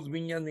tenemos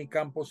viñas ni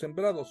campos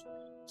sembrados,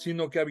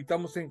 sino que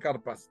habitamos en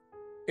carpas.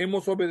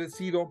 Hemos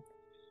obedecido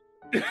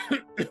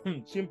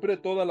siempre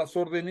todas las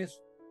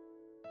órdenes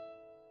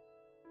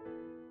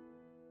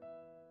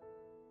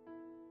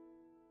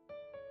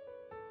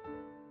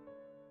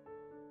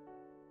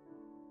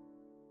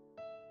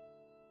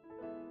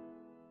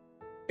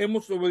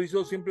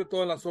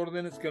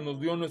que nos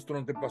dio nuestro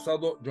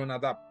antepasado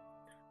Jonadab.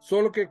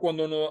 Solo que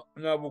cuando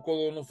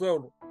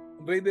Nabucodonosor,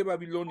 rey de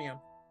Babilonia,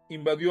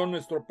 invadió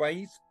nuestro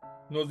país,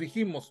 nos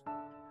dijimos,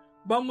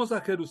 vamos a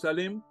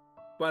Jerusalén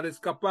para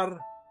escapar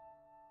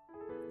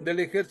del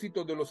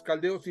ejército de los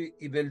caldeos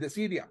y del de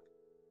Siria.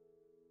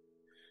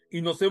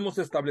 Y nos hemos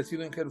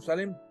establecido en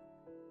Jerusalén.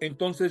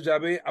 Entonces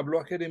Yahvé habló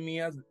a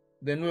Jeremías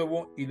de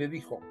nuevo y le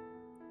dijo,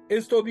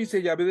 esto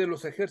dice Yahvé de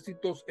los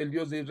ejércitos, el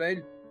Dios de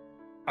Israel,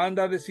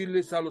 anda a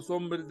decirles a los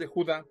hombres de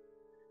Judá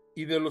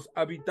y de los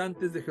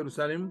habitantes de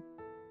Jerusalén,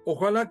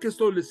 ojalá que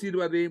esto les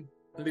sirva de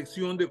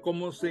lección de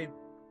cómo se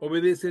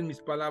obedecen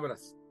mis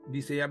palabras,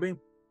 dice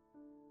Yahvé.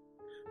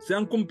 Se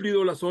han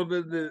cumplido las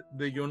órdenes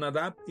de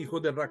Jonadab, hijo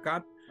de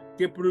Recab,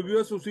 que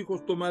prohibió a sus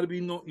hijos tomar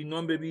vino y no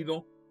han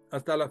bebido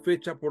hasta la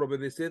fecha por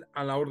obedecer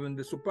a la orden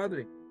de su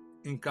padre.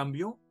 En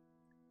cambio,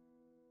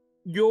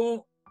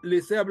 yo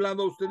les he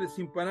hablado a ustedes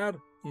sin parar,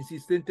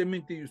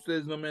 insistentemente, y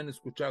ustedes no me han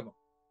escuchado.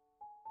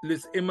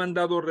 Les he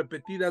mandado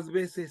repetidas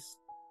veces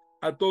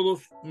a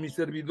todos mis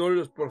servidores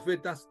los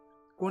profetas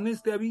con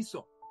este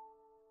aviso: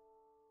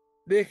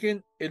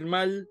 dejen el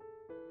mal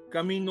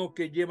camino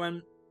que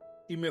llevan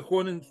y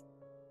mejoren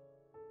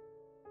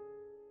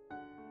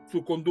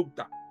su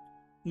conducta.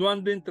 No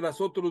anden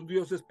tras otros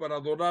dioses para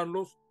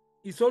adorarlos,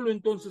 y solo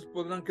entonces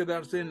podrán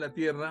quedarse en la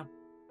tierra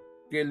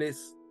que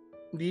les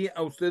di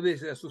a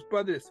ustedes y a sus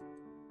padres.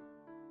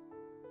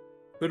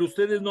 Pero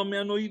ustedes no me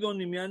han oído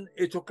ni me han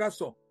hecho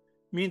caso,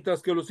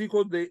 mientras que los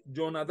hijos de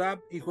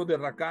Jonadab, hijo de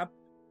Recab,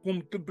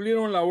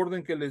 cumplieron la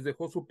orden que les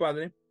dejó su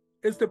padre.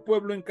 Este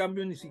pueblo, en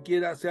cambio, ni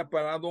siquiera se ha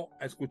parado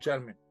a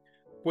escucharme.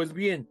 Pues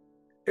bien,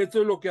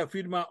 esto es lo que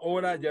afirma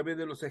ahora Yahvé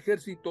de los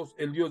ejércitos,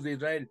 el Dios de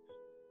Israel.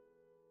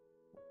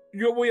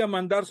 Yo voy a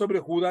mandar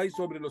sobre Judá y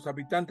sobre los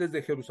habitantes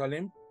de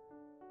Jerusalén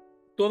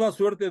toda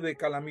suerte de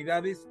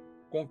calamidades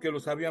con que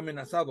los había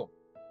amenazado,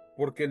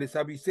 porque les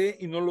avisé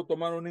y no lo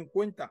tomaron en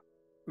cuenta.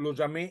 Los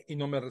llamé y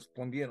no me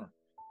respondieron.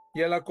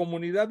 Y a la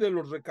comunidad de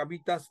los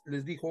recabitas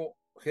les dijo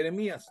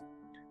Jeremías,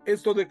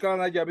 esto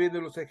declara Yahvé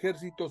de los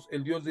ejércitos,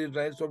 el Dios de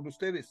Israel, sobre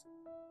ustedes,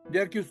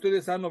 ya que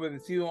ustedes han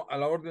obedecido a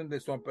la orden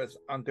de su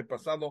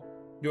antepasado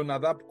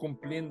Jonadab,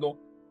 cumpliendo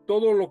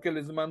todo lo que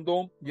les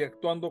mandó y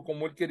actuando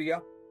como él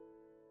quería.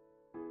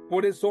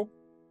 Por eso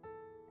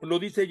lo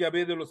dice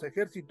Yahvé de los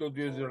ejércitos,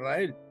 Dios de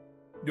Israel,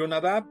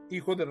 Jonadab,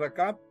 hijo de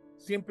Recab,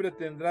 siempre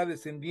tendrá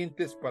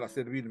descendientes para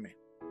servirme.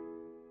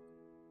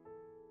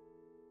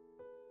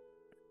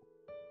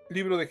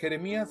 Libro de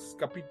Jeremías,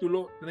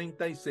 capítulo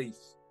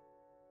 36.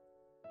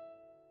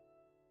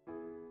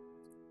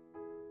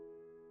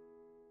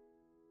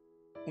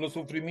 Los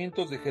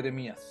sufrimientos de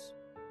Jeremías.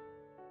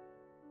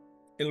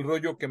 El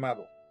rollo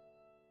quemado.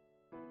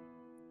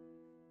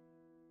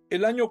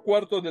 El año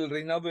cuarto del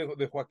reinado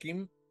de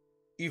Joaquín,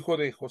 hijo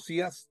de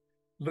Josías,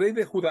 rey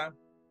de Judá,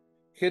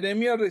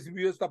 Jeremías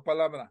recibió esta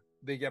palabra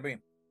de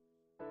Yahvé.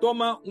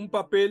 Toma un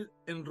papel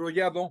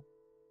enrollado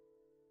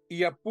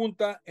y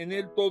apunta en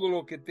él todo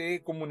lo que te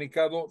he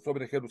comunicado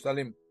sobre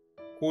Jerusalén,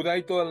 Judá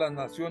y todas las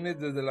naciones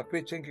desde la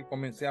fecha en que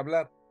comencé a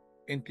hablar.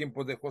 en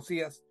tiempos de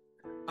Josías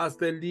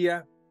hasta el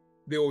día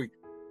de hoy.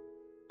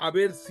 A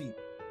ver si,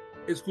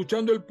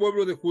 escuchando el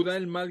pueblo de Judá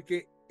el mal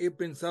que he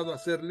pensado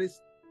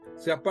hacerles,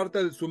 se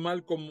aparta de su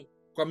mal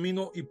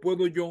camino y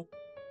puedo yo,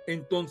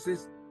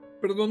 entonces,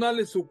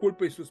 perdonarles su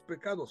culpa y sus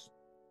pecados.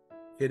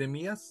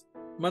 Jeremías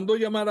mandó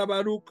llamar a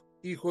Baruc,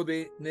 hijo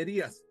de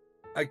Nerías,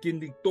 a quien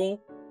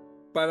dictó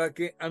para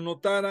que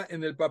anotara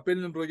en el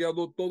papel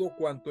enrollado todo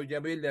cuanto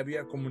Yahvé le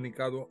había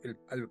comunicado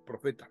al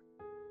profeta.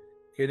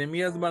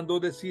 Jeremías mandó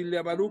decirle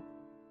a Baruc: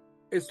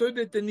 estoy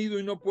detenido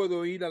y no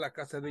puedo ir a la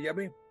casa de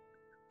Yahvé,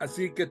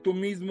 así que tú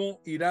mismo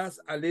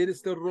irás a leer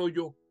este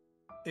rollo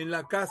en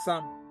la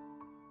casa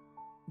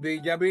de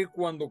Yahvé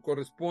cuando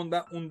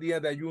corresponda un día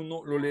de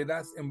ayuno. Lo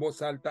leerás en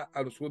voz alta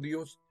a los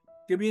judíos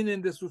que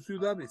vienen de sus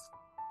ciudades.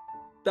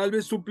 Tal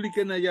vez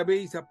supliquen a Yahvé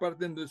y se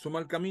aparten de su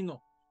mal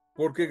camino,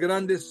 porque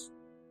grandes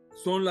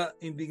son la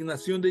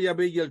indignación de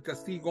Yahvé y el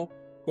castigo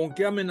con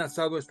que ha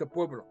amenazado a este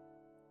pueblo.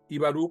 Y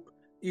Baruc,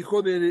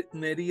 hijo de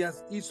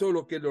Nerías, hizo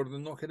lo que le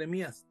ordenó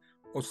Jeremías,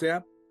 o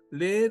sea,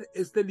 leer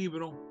este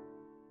libro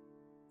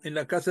en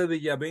la casa de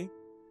Yahvé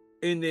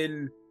en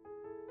el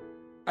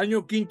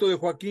año quinto de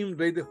Joaquín,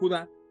 rey de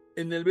Judá.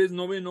 En el mes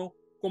noveno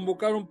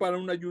convocaron para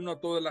un ayuno a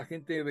toda la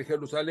gente de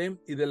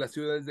Jerusalén y de las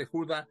ciudades de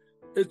Judá.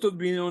 Estos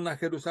vinieron a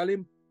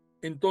Jerusalén.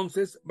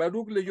 Entonces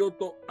Baruc leyó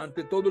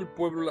ante todo el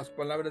pueblo las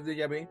palabras de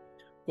Yahvé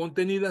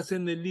contenidas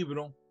en el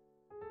libro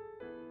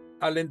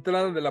a la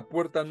entrada de la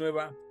puerta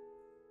nueva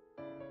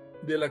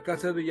de la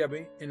casa de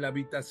Yahvé, en la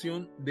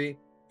habitación de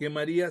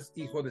Gemarías,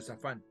 hijo de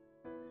Safán.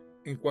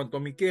 En cuanto a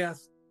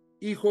Miqueas,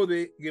 hijo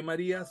de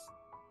Gemarías,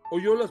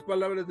 oyó las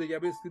palabras de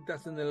Yahvé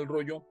escritas en el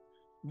rollo,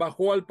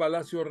 bajó al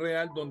palacio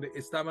real donde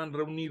estaban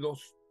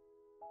reunidos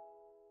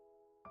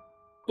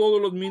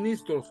todos los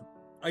ministros.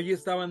 Allí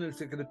estaban el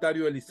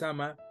secretario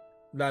Elisama,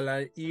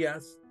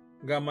 Dalaías,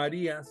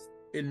 Gamarías,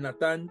 el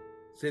Natán,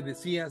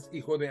 Sedecías,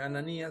 hijo de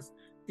Ananías,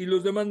 y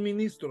los demás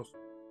ministros.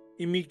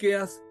 Y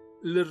Miqueas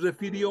les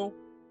refirió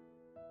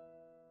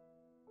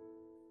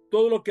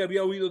todo lo que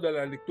había oído de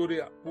la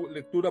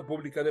lectura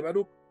pública de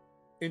Baruc.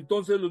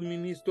 Entonces los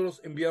ministros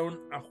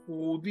enviaron a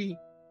Judí,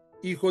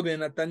 hijo de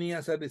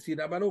Natanías, a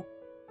decir a Baruc: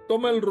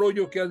 toma el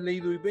rollo que has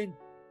leído y ven.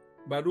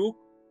 Baruc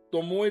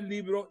tomó el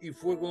libro y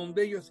fue con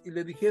ellos y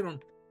le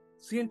dijeron: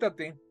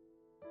 siéntate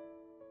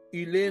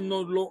y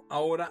léenoslo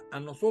ahora a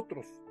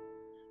nosotros.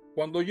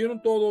 Cuando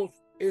oyeron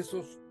todos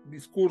esos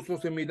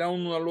discursos, se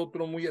miraron uno al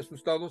otro muy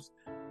asustados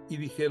y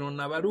dijeron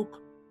a Baruc: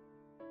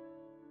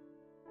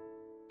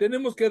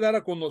 tenemos que dar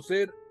a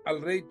conocer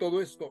al rey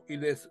todo esto. Y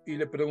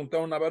le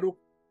preguntaron a Baruc: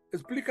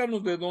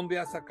 explícanos de dónde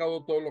has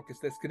sacado todo lo que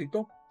está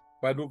escrito.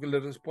 Baruc le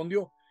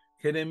respondió: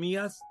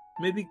 Jeremías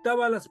me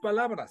dictaba las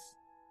palabras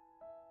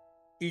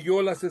y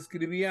yo las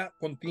escribía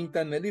con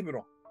tinta en el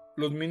libro.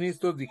 Los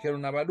ministros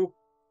dijeron a Baruc: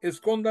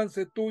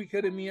 escóndanse tú y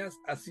Jeremías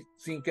así,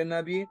 sin que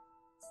nadie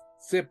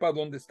sepa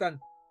dónde están.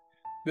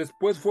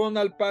 Después fueron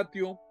al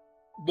patio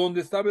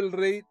donde estaba el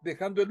rey,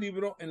 dejando el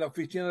libro en la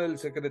oficina del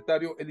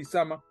secretario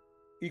Elisama,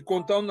 y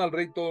contaron al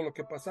rey todo lo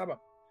que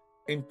pasaba.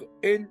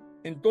 Él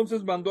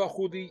entonces mandó a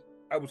Judí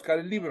a buscar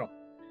el libro.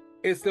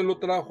 Este lo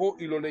trajo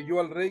y lo leyó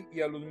al rey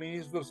y a los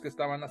ministros que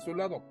estaban a su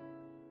lado.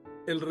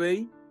 El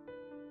rey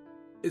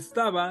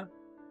estaba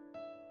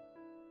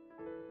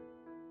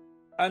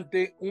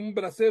ante un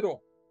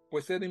brasero,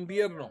 pues era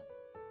invierno.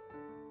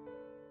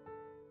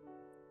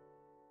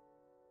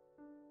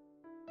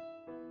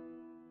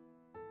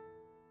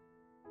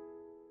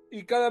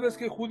 Y cada vez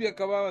que Judí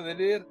acababa de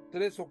leer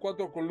 3 o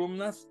 4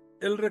 columnas,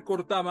 él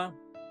recortaba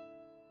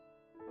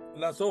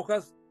las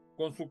hojas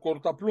con su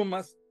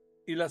cortaplumas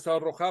y las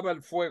arrojaba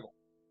al fuego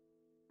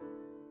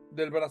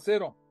del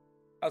brasero,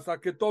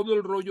 hasta que todo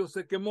el rollo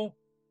se quemó.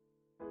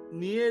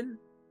 Ni él,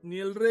 ni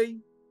el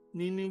rey,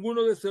 ni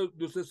ninguno de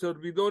sus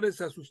servidores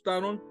se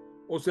asustaron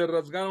o se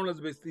rasgaron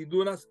las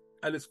vestiduras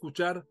al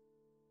escuchar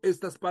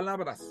estas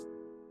palabras.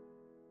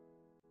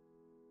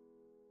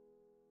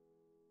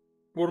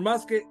 Por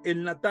más que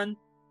el Natán,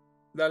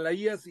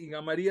 Dalaías y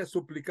Gamarías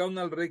suplicaron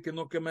al rey que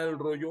no quemara el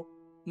rollo,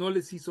 no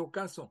les hizo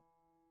caso.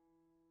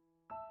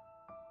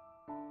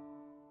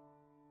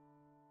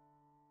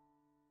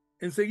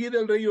 Enseguida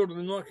el rey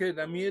ordenó a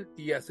Jeramiel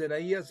y a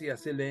Seraías y a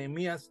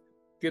Selemías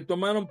que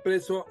tomaron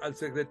preso al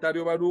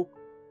secretario Baruc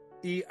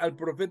y al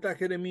profeta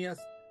Jeremías,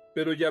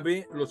 pero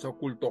Yahvé los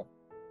ocultó.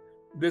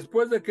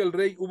 Después de que el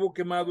rey hubo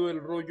quemado el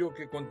rollo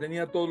que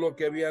contenía todo lo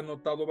que había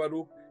anotado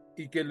Baruc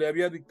y que le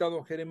había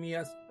dictado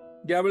Jeremías,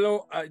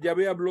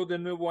 Yahvé habló de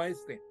nuevo a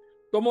este: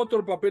 toma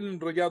otro papel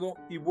enrollado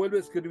y vuelve a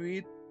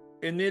escribir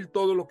en él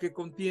todo lo que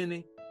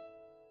contiene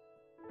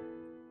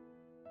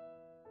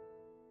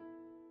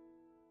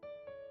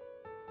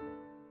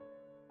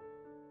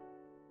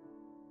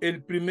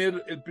el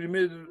primer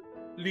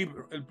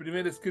libro, el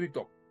primer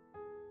escrito,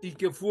 y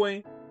que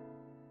fue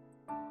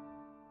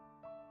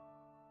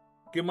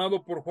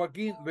quemado por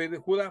Joaquín, rey de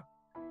Judá.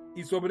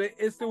 Y sobre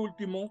este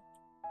último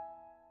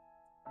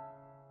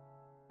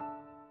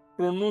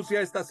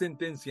pronuncia esta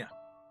sentencia: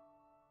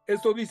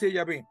 esto dice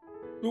Yahvé: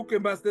 tú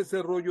quemaste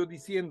ese rollo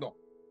diciendo: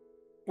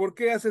 ¿Por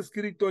qué has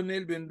escrito en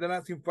él: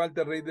 vendrá sin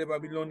falta el rey de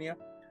Babilonia,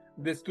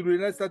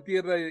 destruirá esta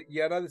tierra y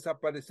hará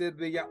desaparecer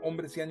de ella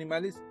hombres y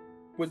animales?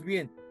 Pues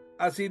bien,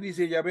 así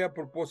dice Yahvé a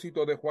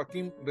propósito de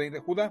Joaquín, rey de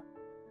Judá: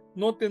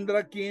 no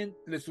tendrá quien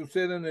le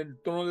suceda en el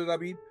trono de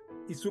David,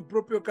 y su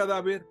propio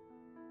cadáver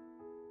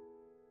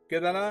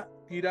quedará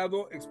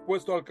tirado,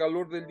 expuesto al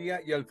calor del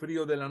día y al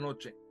frío de la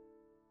noche.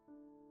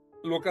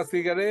 Lo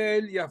castigaré a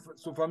él y a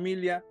su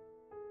familia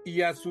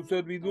y a su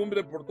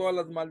servidumbre por todas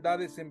las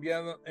maldades,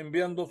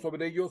 enviando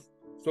sobre ellos,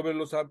 sobre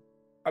los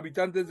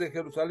habitantes de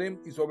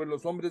Jerusalén y sobre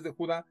los hombres de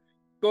Judá,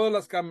 todas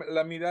las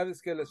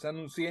calamidades que les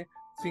anuncié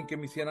sin que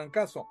me hicieran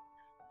caso.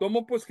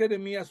 Tomó pues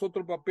Jeremías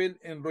otro papel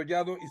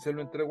enrollado y se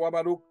lo entregó a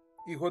Baruc,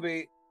 hijo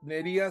de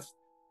Nerías,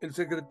 el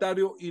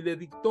secretario, y le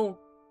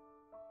dictó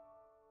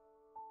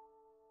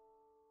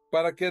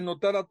para que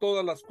anotara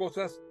todas las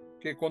cosas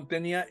que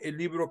contenía el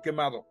libro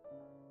quemado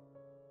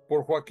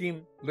por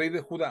Joaquín, rey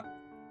de Judá.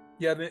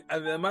 Y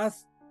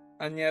además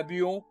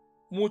añadió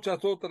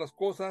muchas otras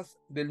cosas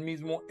del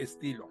mismo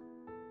estilo.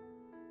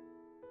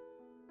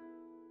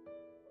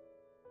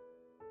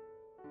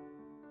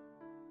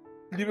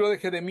 Libro de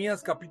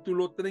Jeremías,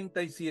 capítulo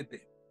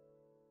 37.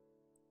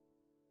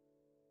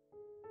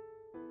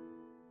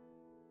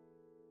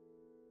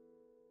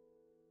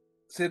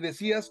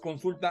 Sedecías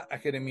consulta a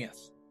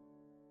Jeremías.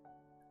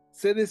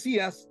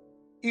 Sedecías,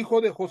 hijo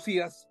de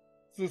Josías,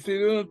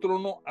 sucedió en el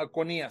trono a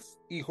Conías,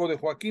 hijo de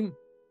Joaquín.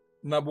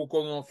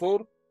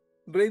 Nabucodonosor,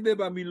 rey de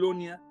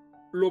Babilonia,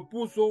 lo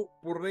puso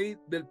por rey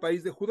del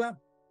país de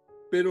Judá.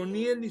 Pero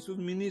ni él, ni sus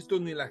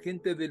ministros, ni la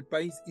gente del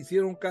país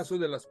hicieron caso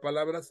de las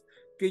palabras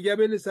que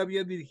Yahvé les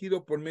había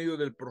dirigido por medio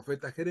del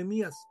profeta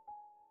Jeremías.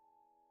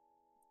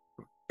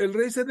 El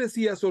rey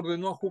Sedecías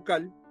ordenó a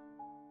Jucal,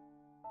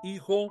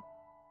 hijo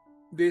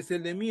de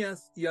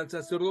Selemías, y al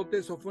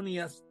sacerdote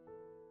Sofonías,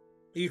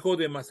 hijo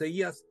de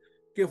Maseías,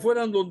 que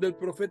fueran donde el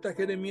profeta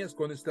Jeremías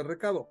con este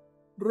recado: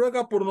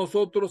 ruega por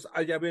nosotros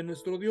a Yahvé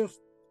nuestro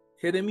Dios.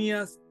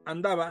 Jeremías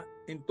andaba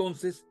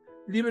entonces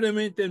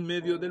libremente en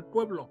medio del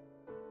pueblo,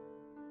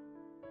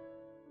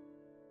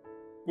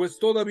 pues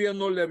todavía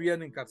no le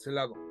habían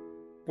encarcelado.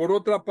 Por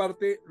otra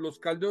parte, los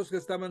caldeos que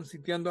estaban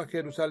sitiando a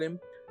Jerusalén,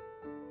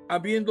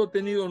 habiendo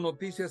tenido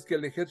noticias que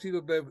el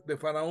ejército de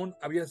Faraón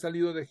había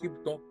salido de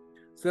Egipto,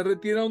 se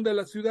retiraron de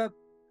la ciudad.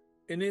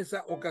 En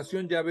esa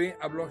ocasión Yahvé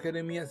habló a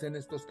Jeremías en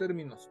estos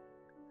términos: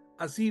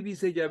 así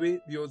dice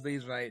Yahvé, Dios de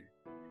Israel: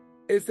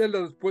 esta es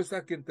la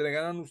respuesta que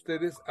entregarán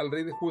ustedes al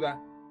rey de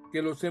Judá,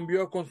 que los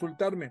envió a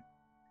consultarme.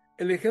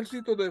 El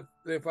ejército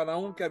de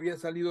Faraón, que había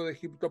salido de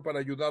Egipto para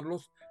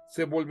ayudarlos,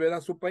 se volverá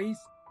a su país,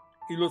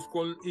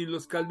 y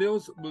los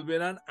caldeos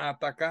volverán a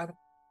atacar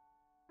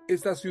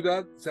esta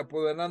ciudad, se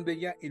apoderarán de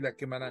ella y la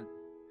quemarán.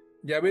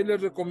 Yahvé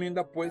les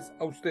recomienda pues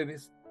a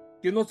ustedes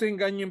que no se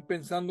engañen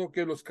pensando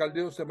que los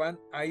caldeos se van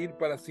a ir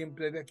para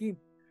siempre de aquí,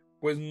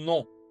 pues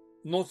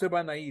no se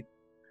van a ir.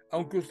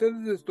 Aunque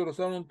ustedes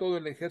destrozaron todo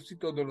el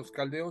ejército de los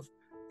caldeos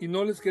y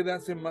no les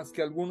quedase más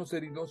que algunos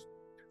heridos,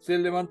 se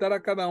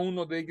levantará cada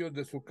uno de ellos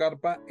de su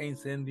carpa e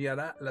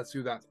incendiará la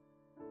ciudad.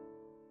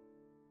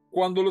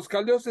 Cuando los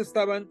caldeos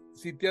estaban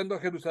sitiando a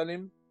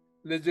Jerusalén,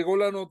 les llegó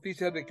la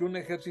noticia de que un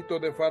ejército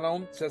de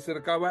Faraón se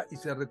acercaba y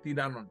se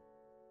retiraron.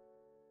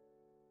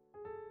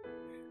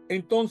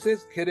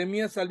 Entonces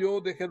Jeremías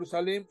salió de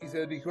Jerusalén y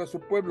se dirigió a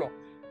su pueblo,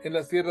 en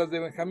las tierras de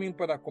Benjamín,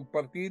 para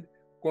compartir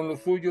con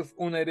los suyos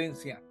una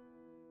herencia.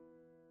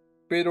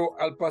 Pero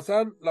al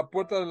pasar la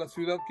puerta de la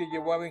ciudad que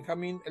llevó a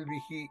Benjamín,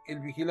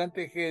 el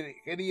vigilante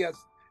Jerías,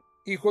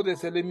 hijo de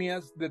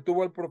Selemías,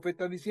 detuvo al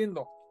profeta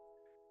diciendo: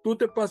 tú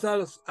te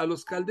pasas a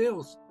los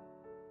caldeos.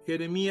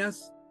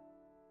 Jeremías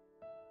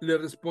le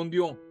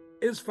respondió: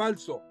 es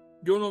falso,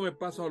 yo no me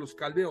paso a los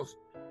caldeos.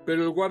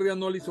 Pero el guardia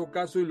no le hizo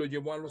caso y lo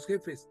llevó a los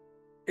jefes.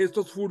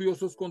 Estos,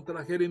 furiosos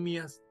contra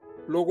Jeremías,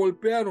 lo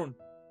golpearon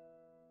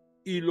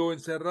y lo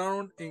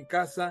encerraron en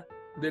casa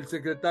del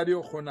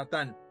secretario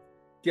Jonatán,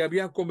 que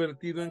había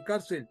convertido en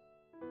cárcel.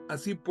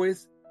 Así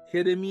pues,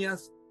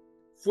 Jeremías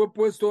fue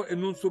puesto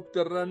en un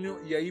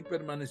subterráneo y ahí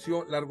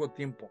permaneció largo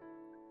tiempo.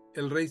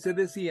 El rey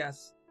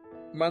Sedecías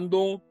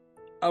mandó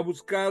a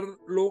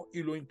buscarlo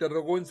y lo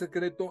interrogó en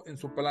secreto en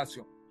su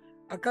palacio.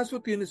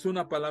 ¿Acaso tienes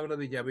una palabra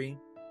de Yahvé?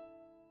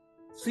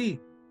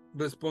 Sí,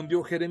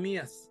 respondió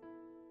Jeremías,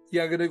 y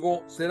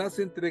agregó: serás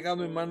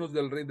entregado en manos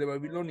del rey de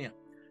Babilonia.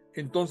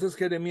 Entonces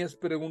Jeremías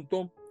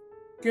preguntó: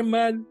 ¿qué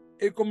mal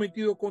he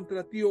cometido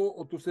contra ti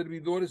o tus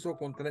servidores o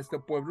contra este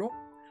pueblo,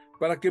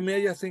 para que me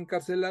hayas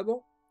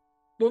encarcelado?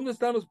 ¿Dónde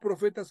están los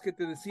profetas que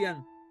te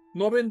decían: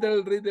 no vendrá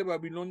el rey de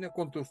Babilonia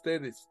contra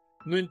ustedes,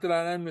 no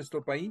entrará en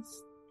nuestro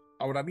país?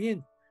 Ahora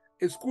bien,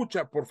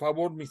 escucha, por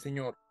favor, mi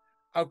señor,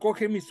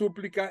 acoge mi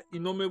súplica y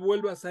no me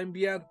vuelvas a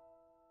enviar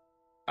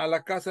a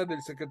la casa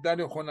del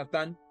secretario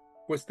Jonatán,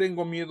 pues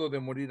tengo miedo de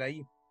morir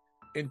ahí.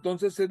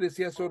 Entonces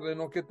Sedecías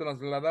ordenó que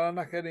trasladaran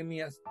a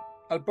Jeremías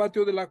al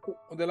patio de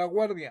la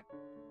guardia,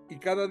 y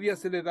cada día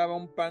se le daba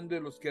un pan de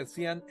los que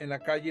hacían en la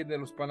calle de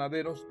los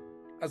panaderos,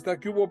 hasta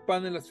que hubo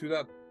pan en la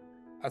ciudad.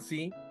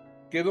 Así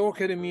quedó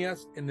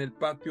Jeremías en el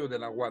patio de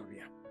la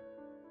guardia.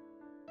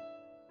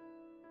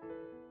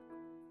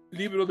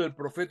 Libro del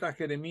profeta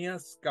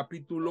Jeremías,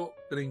 capítulo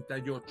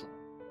 38.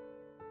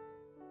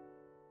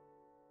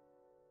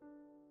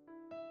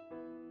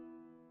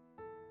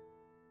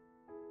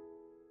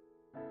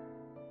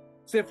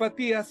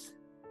 Cefatías,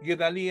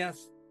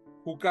 Gedalías,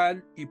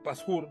 Jucal y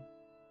Pashur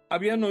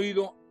habían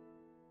oído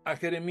a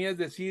Jeremías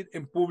decir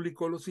en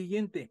público lo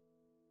siguiente: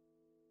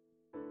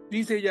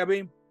 dice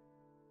Yahvé,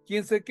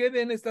 quien se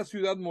quede en esta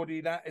ciudad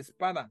morirá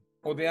espada,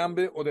 o de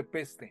hambre o de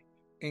peste.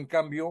 En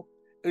cambio,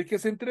 el que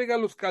se entrega a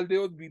los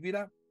caldeos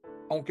vivirá,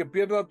 aunque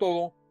pierda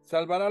todo,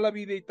 salvará la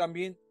vida. Y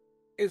también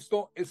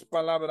esto es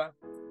palabra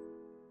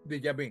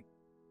de Yahvé.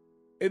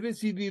 He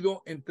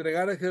decidido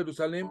entregar a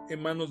Jerusalén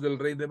en manos del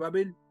rey de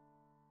Babel.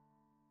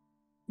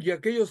 Y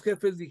aquellos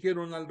jefes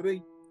dijeron al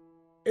rey: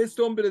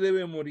 este hombre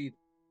debe morir,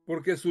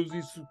 porque sus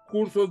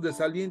discursos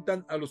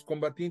desalientan a los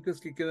combatientes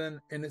que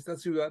quedan en esta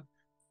ciudad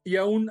y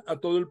aún a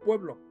todo el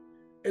pueblo.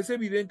 Es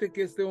evidente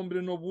que este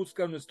hombre no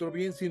busca nuestro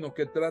bien, sino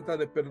que trata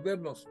de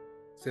perdernos.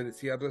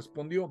 Sedecías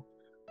respondió: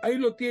 ahí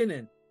lo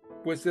tienen,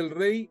 pues el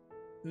rey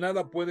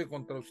nada puede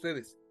contra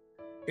ustedes.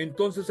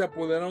 Entonces se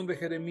apoderaron de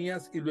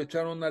Jeremías y lo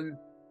echaron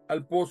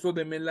al pozo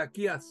de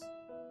Melaquías,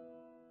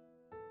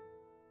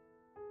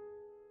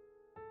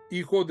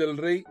 hijo del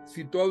rey,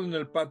 situado en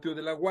el patio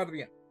de la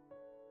guardia.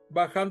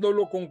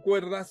 Bajándolo con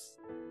cuerdas,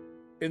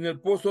 en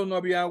el pozo no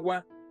había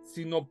agua,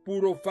 sino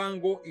puro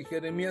fango, y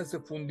Jeremías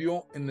se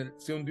hundió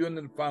en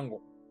el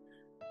fango.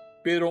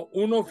 Pero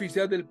un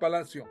oficial del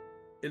palacio,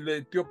 el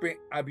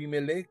etíope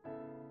Abimelech,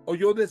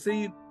 oyó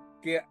decir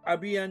que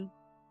habían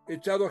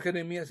echado a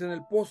Jeremías en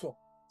el pozo.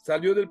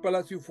 Salió del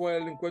palacio y fue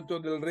al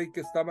encuentro del rey, que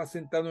estaba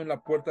sentado en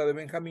la puerta de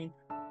Benjamín,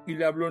 y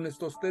le habló en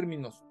estos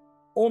términos: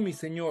 oh mi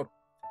señor,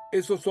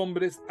 esos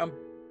hombres han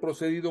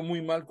procedido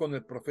muy mal con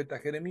el profeta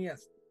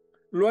Jeremías.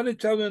 Lo han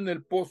echado en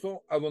el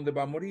pozo a donde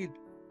va a morir.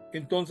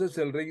 Entonces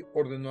el rey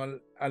ordenó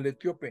al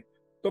etíope: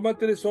 toma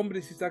 3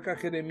 hombres y saca a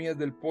Jeremías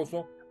del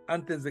pozo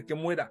antes de que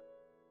muera.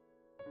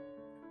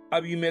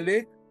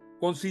 Abimelech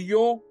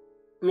consiguió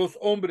los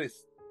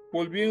hombres,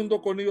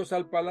 volviendo con ellos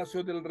al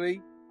palacio del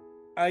rey.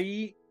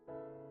 Ahí,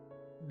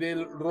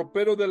 del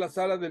ropero de la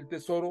sala del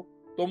tesoro,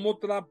 tomó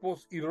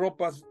trapos y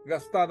ropas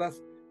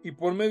gastadas, y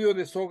por medio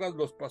de sogas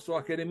los pasó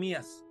a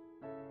Jeremías,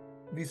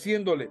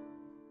 diciéndole: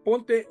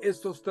 ponte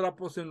estos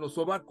trapos en los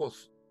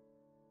sobacos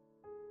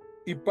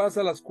y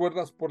pasa las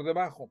cuerdas por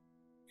debajo.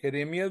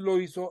 Jeremías lo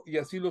hizo, y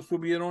así lo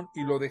subieron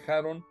y lo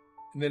dejaron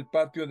en el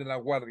patio de la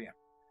guardia.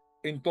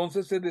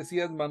 Entonces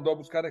Sedecías mandó a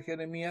buscar a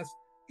Jeremías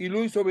y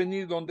lo hizo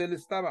venir donde él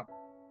estaba,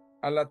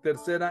 a la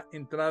tercera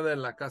entrada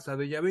en la casa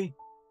de Yahvé.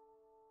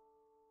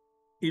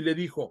 Y le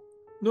dijo: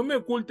 no me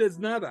ocultes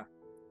nada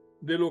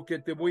de lo que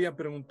te voy a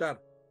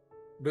preguntar.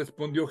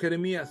 Respondió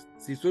Jeremías: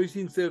 si soy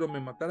sincero me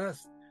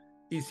matarás,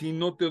 y si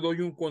no te doy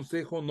un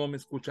consejo no me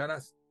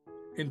escucharás.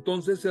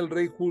 Entonces el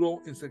rey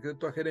juró en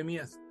secreto a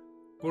Jeremías: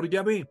 por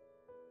Yahvé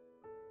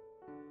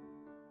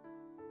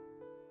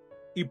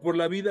y por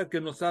la vida que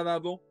nos ha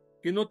dado,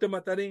 que no te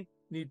mataré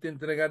ni te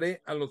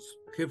entregaré a los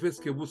jefes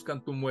que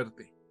buscan tu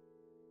muerte.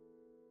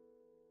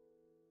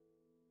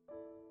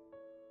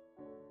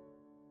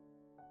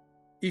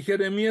 Y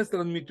Jeremías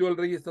transmitió al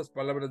rey estas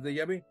palabras de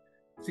Yahvé: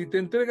 si te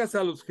entregas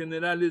a los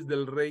generales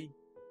del rey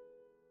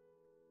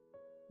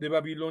de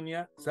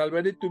Babilonia,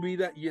 salvaré tu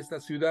vida y esta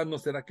ciudad no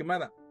será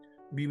quemada.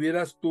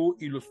 Vivirás tú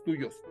y los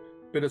tuyos.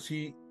 Pero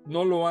si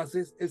no lo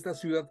haces, esta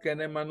ciudad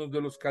caerá en manos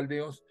de los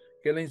caldeos,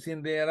 que la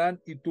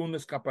incendiarán, y tú no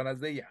escaparás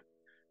de ella.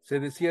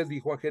 Sedecías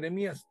dijo a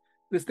Jeremías: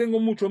 les tengo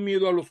mucho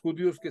miedo a los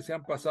judíos que se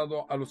han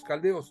pasado a los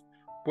caldeos,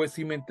 pues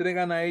si me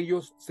entregan a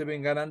ellos, se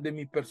vengarán de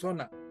mi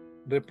persona.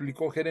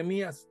 Replicó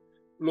Jeremías: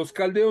 los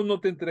caldeos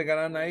no te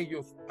entregarán a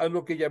ellos. Haz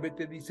lo que Yahvé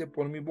te dice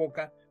por mi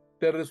boca,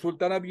 te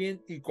resultará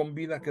bien y con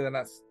vida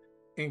quedarás.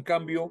 En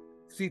cambio,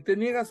 si te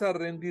niegas a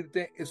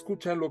rendirte,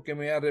 escucha lo que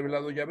me ha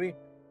revelado Yahvé.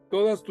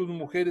 Todas tus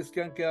mujeres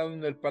que han quedado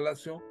en el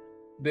palacio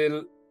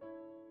del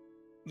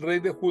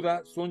rey de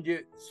Judá son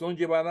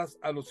llevadas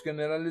a los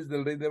generales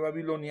del rey de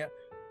Babilonia,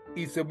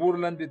 y se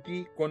burlan de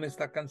ti con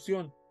esta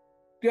canción: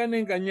 te han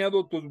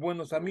engañado tus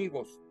buenos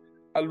amigos.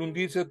 Al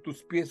hundirse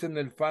tus pies en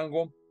el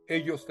fango,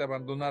 ellos te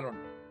abandonaron.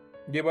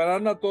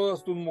 Llevarán a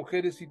todas tus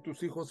mujeres y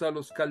tus hijos a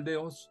los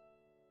caldeos,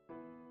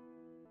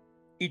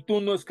 y tú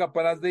no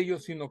escaparás de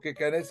ellos, sino que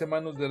caerás en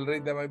manos del rey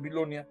de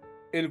Babilonia,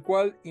 el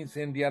cual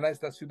incendiará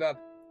esta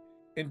ciudad.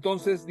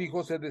 Entonces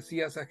dijo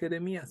Sedecías a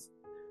Jeremías: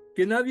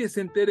 que nadie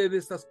se entere de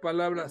estas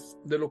palabras,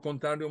 de lo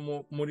contrario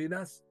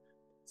morirás.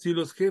 Si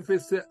los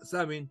jefes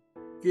saben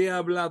que he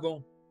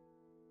hablado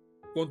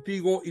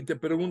contigo y te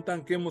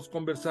preguntan qué hemos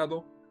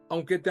conversado,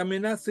 aunque te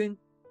amenacen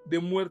de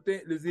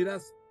muerte, les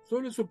dirás: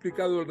 solo he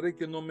suplicado al rey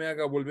que no me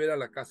haga volver a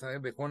la casa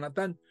de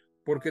Jonatán,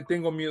 porque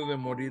tengo miedo de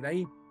morir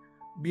ahí.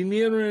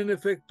 Vinieron en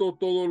efecto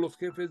todos los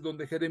jefes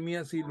donde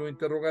Jeremías y lo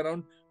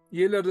interrogaron,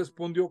 y él les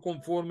respondió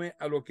conforme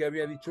a lo que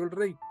había dicho el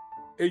rey.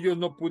 Ellos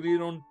no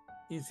pudieron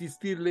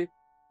insistirle,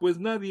 pues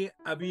nadie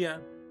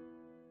había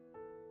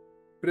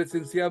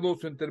presenciado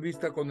su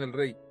entrevista con el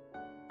rey.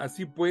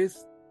 Así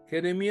pues,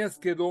 Jeremías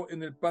quedó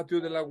en el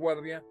patio de la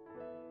guardia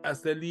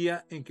hasta el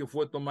día en que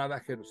fue tomada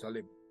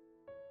Jerusalén.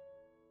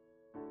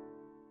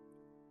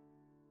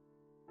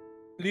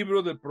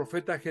 Libro del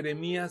profeta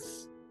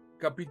Jeremías,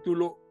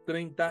 capítulo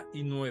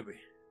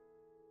 39.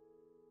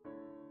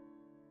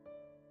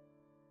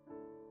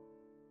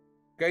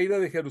 Caída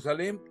de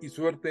Jerusalén y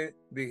suerte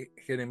de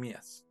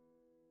Jeremías.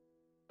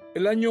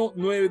 El año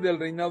 9 del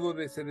reinado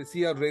de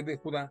Sedecías, rey de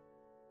Judá,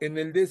 en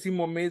el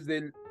 10º mes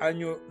del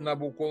año,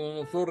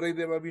 Nabucodonosor, rey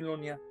de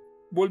Babilonia,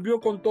 volvió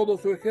con todo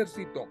su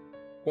ejército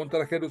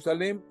contra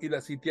Jerusalén y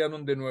la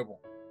sitiaron de nuevo.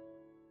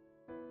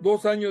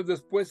 2 años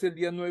después, el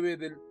día 9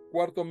 del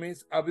 4º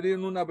mes,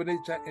 abrieron una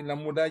brecha en la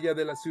muralla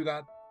de la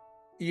ciudad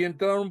y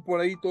entraron por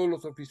ahí todos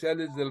los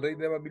oficiales del rey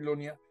de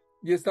Babilonia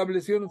y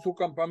establecieron su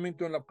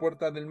campamento en la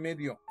puerta del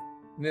medio.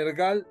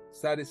 Nergal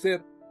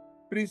Sarecer,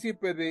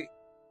 príncipe de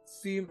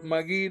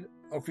Simagir,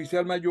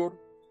 oficial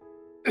mayor,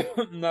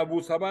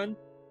 Nabuzabán,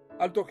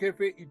 alto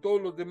jefe, y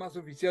todos los demás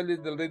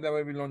oficiales del rey de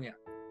Babilonia.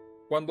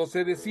 Cuando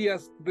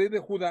Sedecías, rey de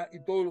Judá,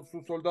 y todos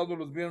sus soldados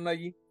los vieron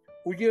allí,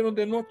 huyeron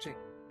de noche,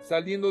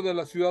 saliendo de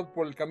la ciudad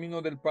por el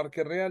camino del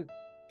Parque Real,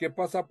 que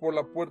pasa por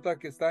la puerta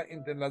que está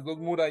entre las dos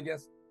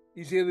murallas,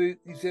 y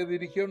se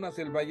dirigieron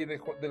hacia el valle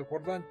del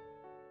Jordán.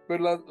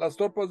 Pero las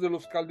tropas de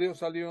los caldeos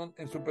salieron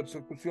en su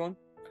persecución,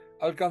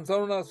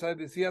 alcanzaron a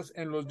Sedecías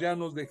en los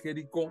llanos de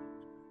Jericó,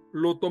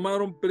 lo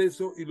tomaron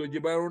preso y lo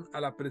llevaron a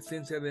la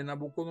presencia de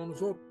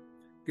Nabucodonosor,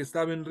 que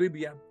estaba en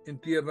Ribia, en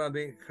tierra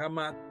de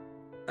Hamat,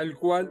 al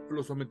cual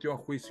lo sometió a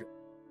juicio.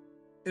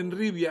 En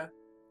Ribia,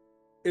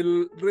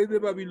 el rey de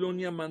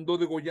Babilonia mandó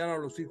degollar a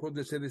los hijos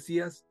de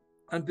Sedecías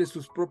ante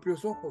sus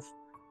propios ojos,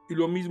 y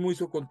lo mismo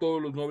hizo con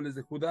todos los nobles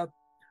de Judá.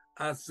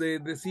 A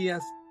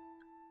Sedecías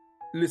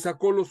le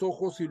sacó los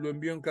ojos y lo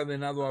envió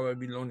encadenado a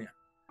Babilonia.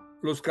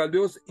 Los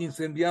caldeos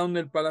incendiaron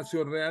el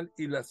palacio real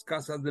y las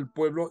casas del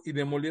pueblo y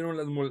demolieron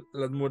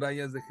las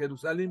murallas de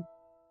Jerusalén.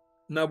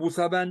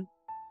 Nabuzadán,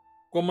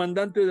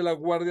 comandante de la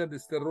guardia,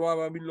 desterró a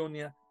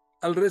Babilonia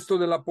al resto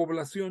de la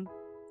población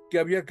que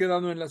había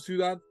quedado en la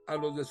ciudad, a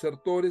los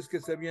desertores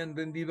que se habían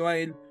rendido a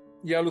él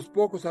y a los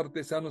pocos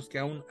artesanos que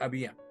aún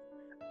había.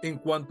 En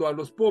cuanto a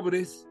los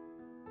pobres,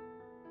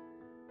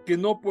 que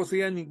no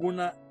poseían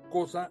ninguna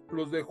cosa,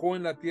 los dejó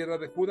en la tierra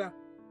de Judá,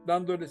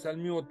 dándoles al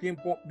mismo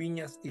tiempo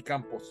viñas y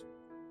campos.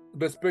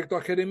 Respecto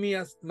a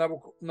Jeremías,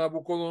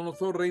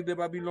 Nabucodonosor, rey de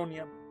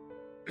Babilonia,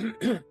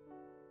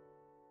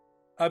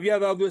 había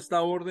dado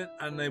esta orden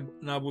a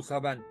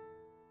Nabuzadán,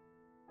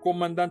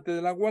 comandante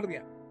de la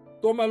guardia: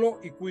 tómalo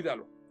y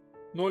cuídalo,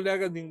 no le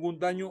hagas ningún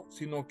daño,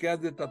 sino que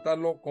has de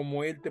tratarlo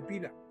como él te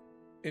pida.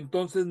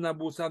 Entonces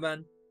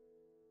Nabuzadán,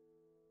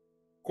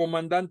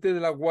 comandante de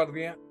la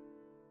guardia,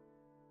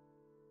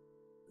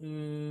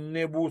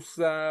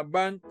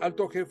 Nebuzabán,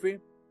 alto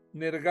jefe,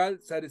 Nergal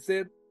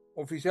Sarecer,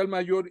 oficial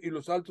mayor, y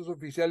los altos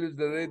oficiales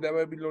del rey de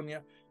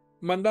Babilonia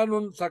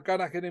mandaron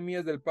sacar a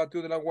Jeremías del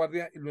patio de la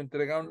guardia y lo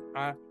entregaron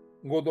a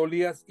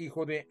Godolías,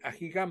 hijo de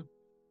Ahigam,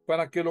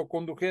 para que lo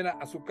condujera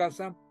a su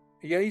casa,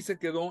 y ahí se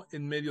quedó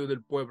en medio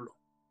del pueblo.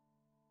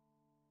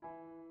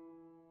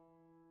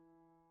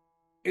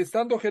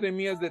 Estando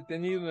Jeremías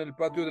detenido en el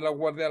patio de la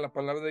guardia, la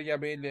palabra de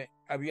Yahvé le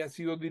había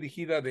sido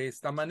dirigida de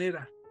esta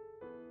manera: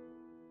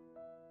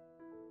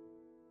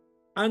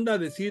 anda a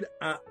decir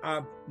a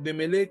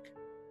Abdemelec,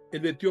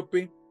 el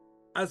etíope,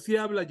 así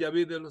habla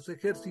Yahvé de los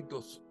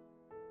ejércitos,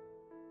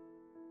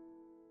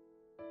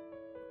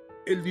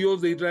 el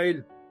Dios de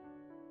Israel.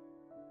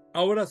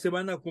 Ahora se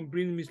van a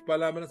cumplir mis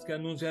palabras que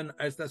anuncian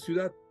a esta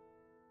ciudad.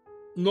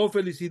 No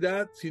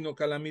felicidad, sino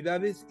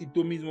calamidades, y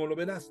tú mismo lo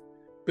verás.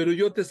 Pero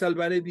yo te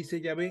salvaré, dice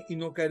Yahvé, y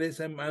no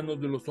caerás en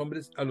manos de los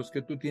hombres a los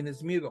que tú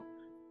tienes miedo.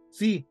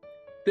 Sí,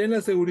 ten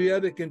la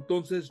seguridad de que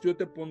entonces yo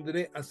te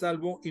pondré a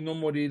salvo y no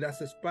morirás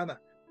a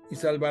espada, y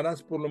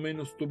salvarás por lo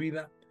menos tu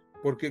vida,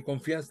 porque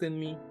confiaste en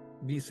mí,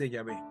 dice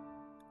Yahvé.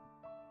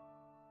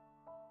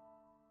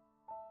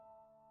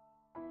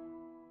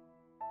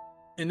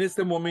 En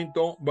este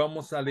momento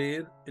vamos a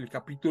leer el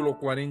capítulo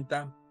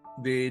 40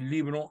 del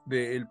libro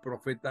del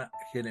profeta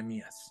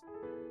Jeremías.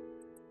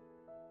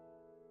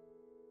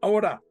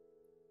 Ahora,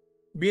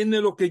 viene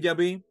lo que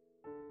Yahvé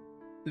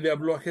le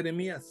habló a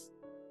Jeremías.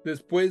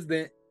 Después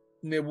de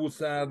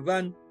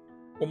Nebuzardán,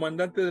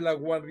 comandante de la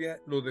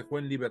guardia, lo dejó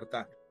en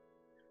libertad.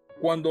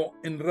 Cuando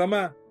en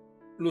Ramá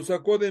lo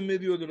sacó de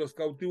medio de los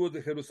cautivos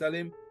de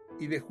Jerusalén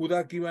y de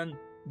Judá que iban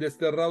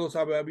desterrados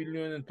a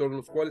Babilonia, entre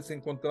los cuales se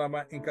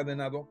encontraba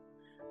encadenado,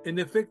 en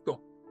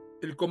efecto,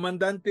 el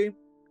comandante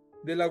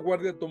de la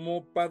guardia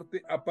tomó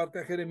aparte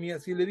a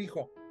Jeremías y le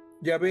dijo: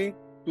 Yahvé,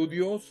 tu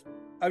Dios,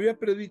 había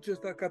predicho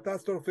esta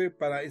catástrofe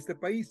para este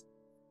país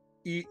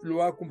y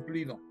lo ha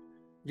cumplido.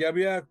 Ya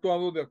había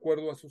actuado de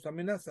acuerdo a sus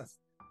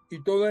amenazas,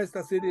 y toda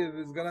esta serie de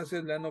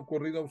desgracias le han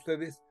ocurrido a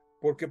ustedes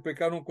porque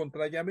pecaron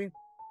contra Yahvé,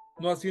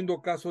 no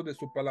haciendo caso de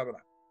su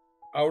palabra.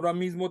 Ahora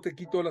mismo te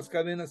quito las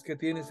cadenas que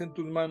tienes en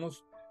tus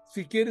manos.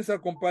 Si quieres,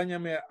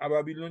 acompáñame a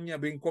Babilonia,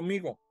 ven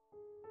conmigo,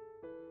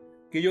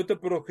 que yo te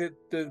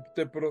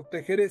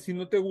protegeré. Si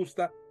no te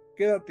gusta,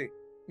 quédate.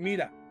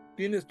 Mira,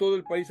 tienes todo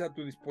el país a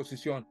tu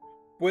disposición.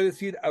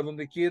 Puedes ir a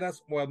donde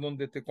quieras o a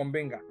donde te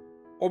convenga,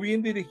 o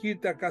bien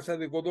dirigirte a casa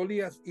de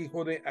Godolías,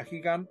 hijo de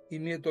Ahigam y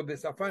nieto de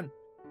Safán,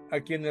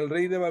 a quien el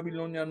rey de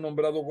Babilonia ha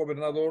nombrado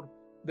gobernador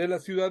de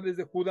las ciudades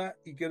de Judá,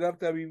 y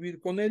quedarte a vivir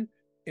con él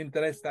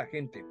entre esta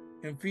gente.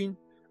 En fin,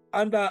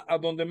 anda a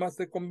donde más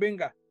te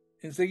convenga.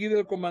 Enseguida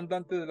el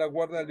comandante de la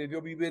guardia le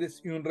dio víveres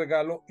y un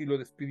regalo y lo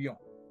despidió.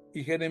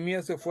 Y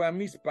Jeremías se fue a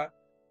Mizpa,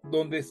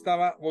 donde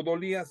estaba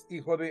Godolías,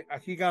 hijo de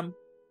Ahigam.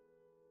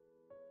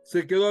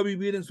 Se quedó a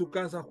vivir en su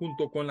casa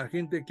junto con la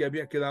gente que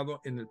había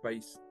quedado en el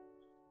país.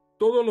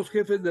 Todos los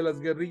jefes de las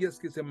guerrillas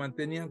que se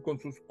mantenían con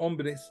sus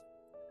hombres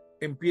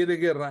en pie de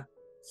guerra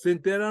se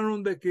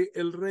enteraron de que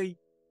el rey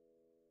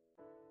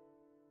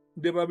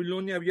de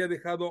Babilonia había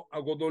dejado a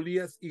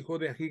Godolías, hijo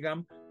de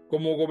Ahigam,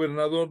 como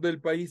gobernador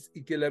del país,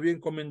 y que le había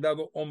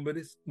encomendado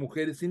hombres,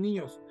 mujeres y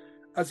niños,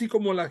 así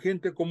como la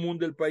gente común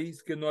del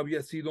país que no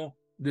había sido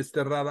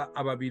desterrada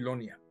a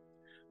Babilonia.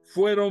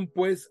 Fueron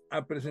pues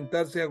a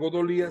presentarse a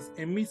Godolías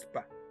en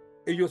Mizpa.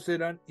 Ellos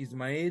eran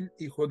Ismael,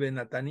 hijo de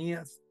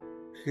Natanías,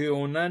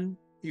 Jeonán,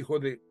 hijo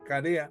de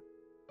Carea,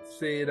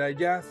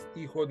 Serayas,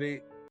 hijo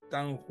de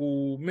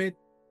Tanhumet,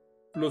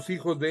 los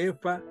hijos de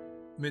Efa,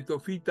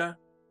 Metofita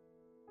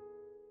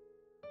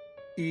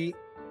y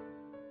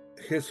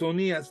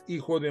Jesonías,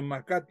 hijo de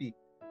Macati,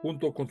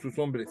 junto con sus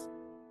hombres.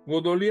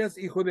 Godolías,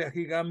 hijo de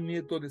Ahigam,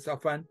 nieto de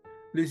Safán,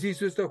 les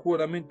hizo este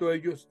juramento a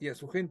ellos y a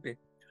su gente: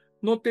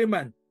 no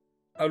teman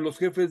a los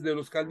jefes de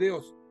los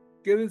caldeos,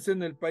 quédense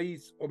en el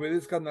país,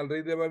 obedezcan al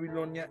rey de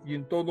Babilonia y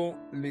en todo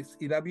les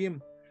irá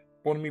bien.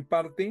 Por mi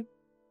parte,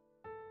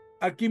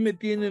 aquí me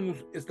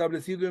tienen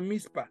establecido en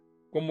Mizpa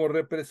como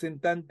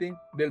representante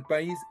del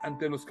país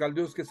ante los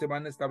caldeos que se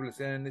van a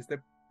establecer en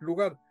este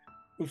lugar.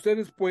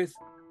 Ustedes pues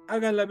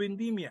hagan la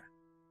vendimia,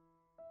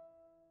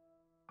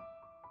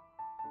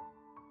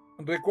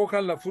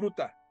 recojan la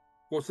fruta,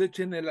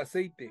 cosechen el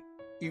aceite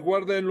y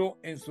guárdenlo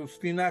en sus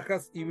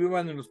tinajas y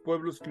vivan en los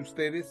pueblos que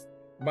ustedes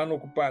van a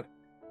ocupar.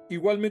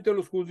 Igualmente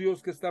los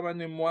judíos que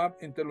estaban en Moab,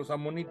 entre los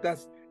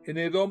amonitas, en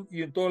Edom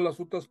y en todos los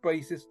otros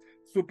países,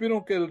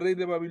 supieron que el rey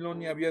de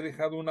Babilonia había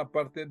dejado una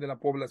parte de la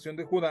población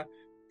de Judá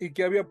y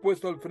que había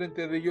puesto al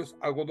frente de ellos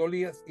a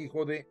Godolías,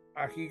 hijo de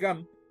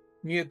Ahigam,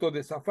 nieto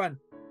de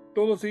Safán.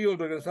 Todos ellos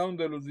regresaron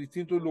de los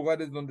distintos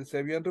lugares donde se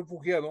habían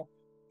refugiado,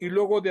 y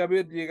luego de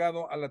haber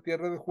llegado a la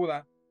tierra de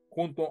Judá,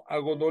 junto a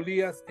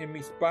Godolías en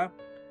Mizpá,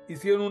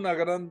 hicieron una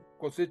gran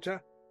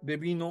cosecha de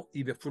vino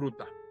y de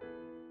fruta.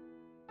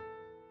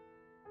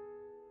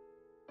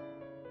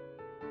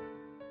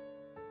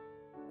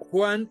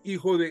 Juan,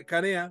 hijo de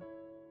Carea,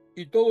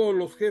 y todos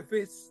los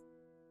jefes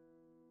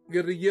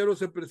guerrilleros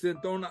se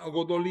presentaron a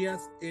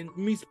Godolías en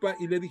Mizpá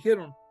y le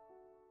dijeron: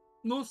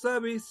 ¿no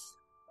sabes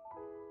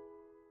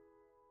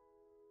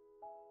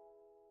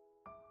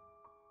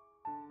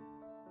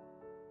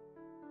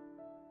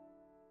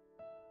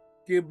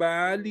que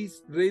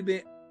Baalis, rey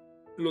de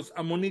los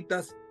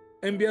amonitas,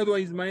 ha enviado a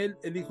Ismael,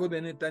 el hijo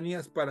de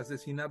Netanías, para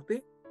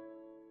asesinarte?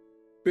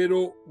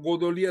 Pero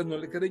Godolías no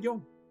le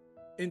creyó.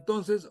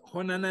 Entonces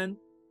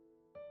Jonanán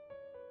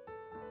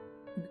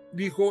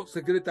dijo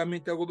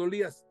secretamente a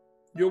Godolías: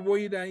 yo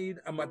voy a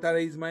ir a matar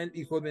a Ismael,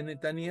 hijo de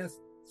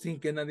Netanías, sin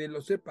que nadie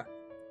lo sepa.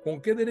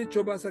 ¿Con qué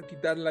derecho vas a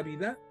quitar la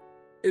vida?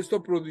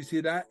 Esto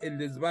producirá el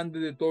desbande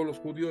de todos los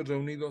judíos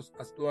reunidos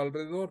a tu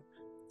alrededor,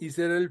 y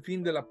será el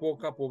fin de la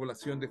poca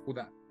población de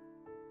Judá.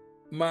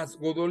 Mas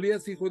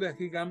Godolías, hijo de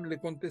Ahigam, le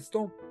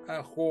contestó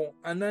a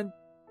Johanán,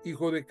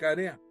 hijo de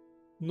Carea: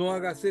 no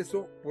hagas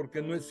eso,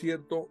 porque no es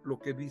cierto lo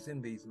que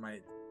dicen de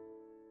Ismael.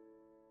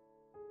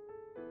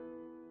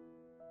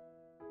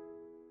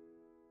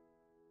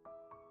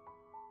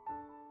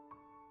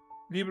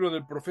 Libro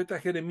del profeta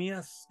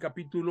Jeremías,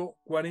 capítulo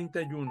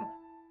 41.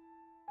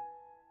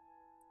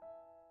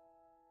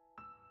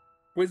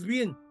 Pues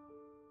bien,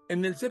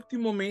 en el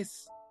séptimo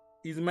mes,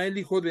 Ismael,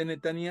 hijo de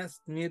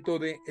Netanías, nieto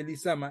de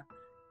Elisama,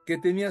 que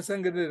tenía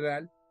sangre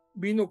real,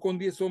 vino con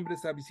 10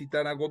 hombres a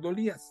visitar a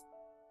Godolías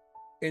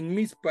en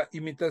Mizpa, y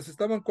mientras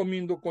estaban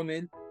comiendo con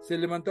él, se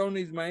levantaron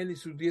Ismael y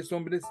sus 10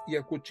 hombres y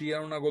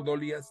acuchillaron a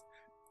Godolías,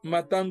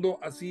 matando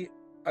así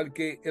al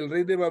que el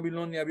rey de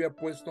Babilonia había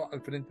puesto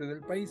al frente del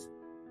país.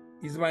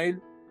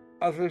 Ismael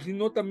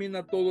asesinó también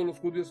a todos los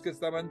judíos que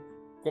estaban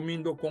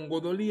comiendo con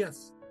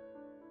Godolías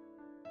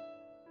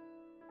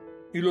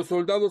y los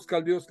soldados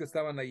caldeos que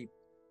estaban ahí.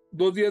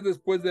 2 días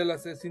después del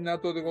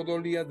asesinato de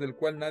Godolías, del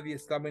cual nadie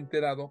estaba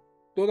enterado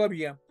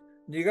todavía,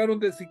 llegaron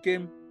de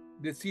Siquem,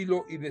 de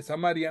Silo y de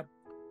Samaria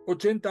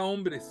 80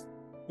 hombres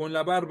con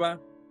la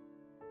barba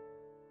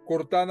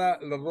cortada,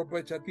 la ropa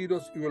hecha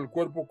tiros y el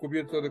cuerpo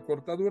cubierto de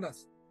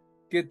cortaduras,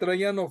 que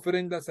traían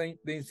ofrendas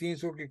de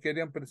incienso que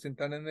querían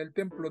presentar en el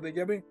templo de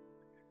Yahvé.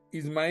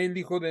 Ismael,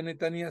 hijo de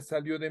Netanías,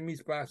 salió de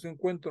Mizpa a su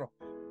encuentro.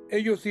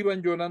 Ellos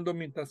iban llorando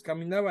mientras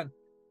caminaban.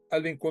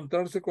 Al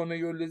encontrarse con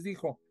ellos les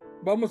dijo: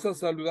 vamos a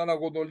saludar a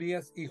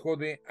Godolías, hijo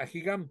de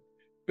Ahigam.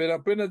 Pero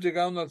apenas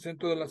llegaron al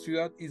centro de la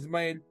ciudad,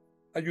 Ismael,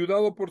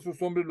 ayudado por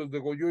sus hombres, los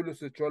degolló y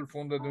los echó al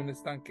fondo de un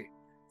estanque.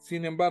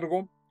 Sin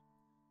embargo,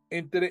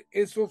 entre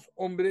esos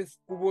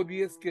hombres hubo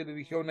 10 que le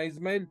dijeron a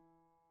Ismael: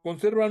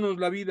 consérvanos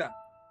la vida,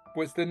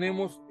 pues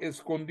tenemos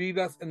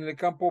escondidas en el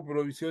campo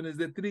provisiones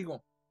de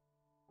trigo,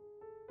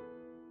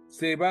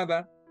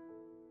 cebada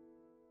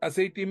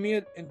aceite y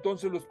miel.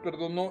 Entonces los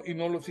perdonó y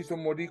no los hizo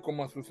morir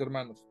como a sus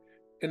hermanos.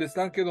 El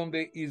estanque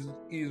donde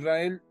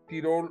Israel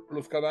tiró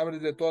los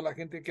cadáveres de toda la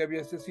gente que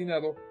había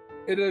asesinado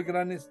era el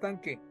gran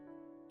estanque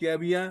que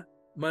había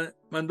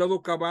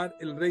mandado cavar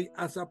el rey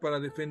Asa para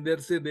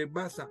defenderse de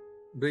Baasa,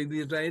 rey de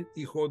Israel,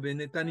 hijo de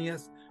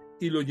Netanías,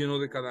 y lo llenó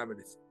de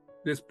cadáveres.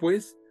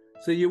 Después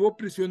se llevó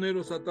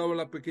prisioneros a toda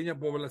la pequeña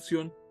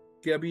población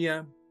que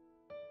había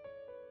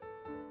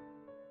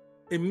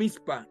en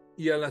Mizpa,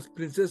 y a las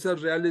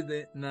princesas reales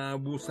de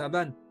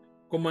Nabuzadán,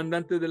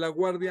 comandante de la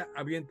guardia,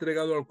 había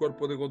entregado al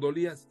cuerpo de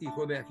Godolías,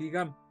 hijo de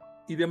Ahigam,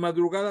 y de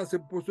madrugada se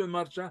puso en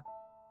marcha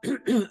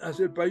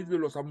hacia el país de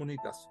los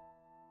amonitas.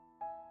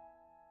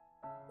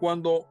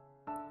 Cuando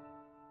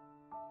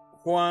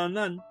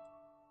Joanán,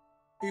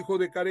 hijo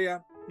de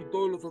Carea, y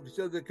todos los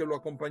oficiales de que lo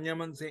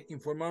acompañaban se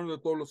informaron de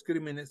todos los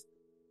crímenes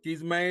que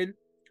Ismael,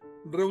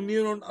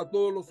 reunieron a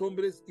todos los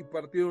hombres y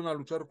partieron a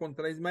luchar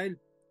contra Ismael.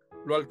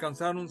 Lo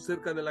alcanzaron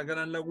cerca de la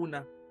gran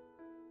laguna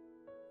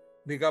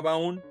de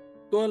Gabaón.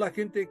 Toda la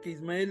gente que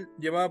Ismael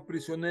llevaba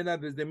prisionera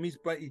desde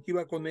Mizpa y que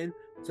iba con él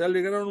se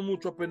alegraron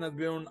mucho apenas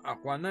vieron a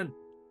Joanán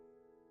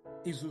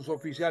y sus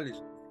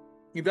oficiales,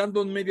 y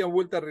dando media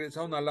vuelta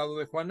regresaron al lado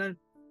de Joanán.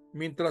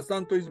 Mientras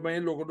tanto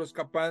Ismael logró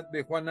escapar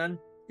de Joanán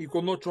y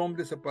con 8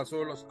 hombres se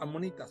pasó a los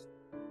amonitas.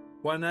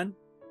 Joanán,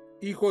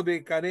 hijo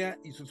de Carea,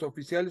 y sus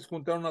oficiales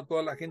juntaron a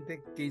toda la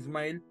gente que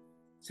Ismael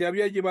se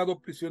había llevado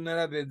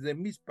prisionera desde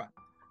Mizpa,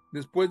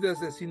 después de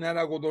asesinar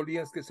a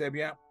Godolías, que se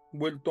había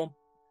vuelto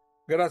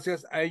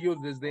gracias a ellos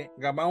desde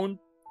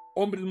Gabaón.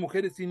 Hombres,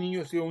 mujeres y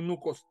niños y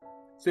eunucos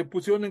se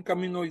pusieron en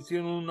camino e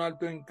hicieron un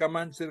alto en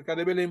Camán, cerca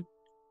de Belén.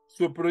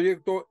 Su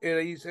proyecto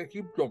era irse a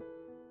Egipto,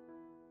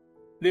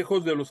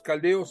 lejos de los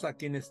caldeos a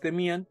quienes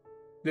temían,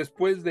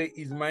 después de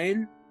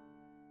Ismael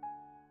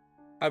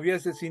había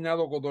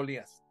asesinado a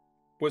Godolías,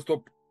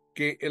 puesto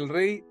que el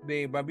rey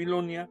de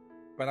Babilonia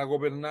para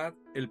gobernar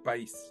el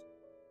país.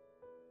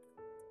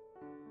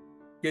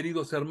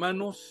 Queridos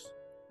hermanos,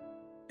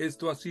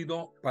 esto ha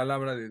sido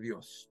palabra de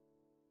Dios.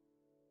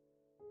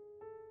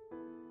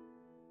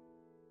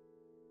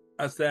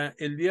 Hasta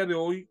el día de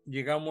hoy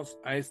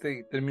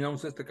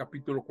terminamos este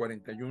capítulo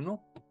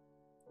 41.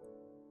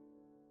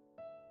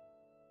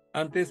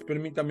 Antes,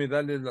 permítame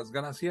darles las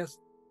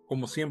gracias,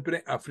 como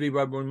siempre, a Free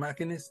Bible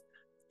Imágenes,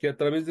 que a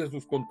través de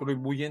sus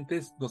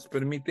contribuyentes nos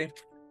permite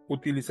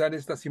utilizar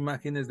estas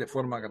imágenes de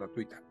forma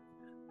gratuita.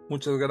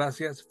 Muchas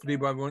gracias, Free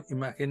Bible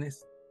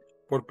Imágenes,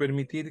 por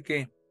permitir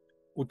que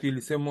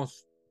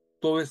utilicemos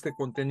todo este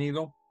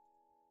contenido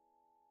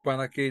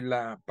para que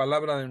la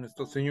palabra de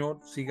nuestro Señor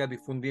siga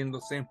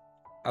difundiéndose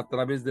a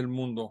través del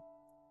mundo,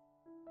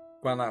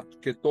 para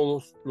que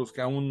todos los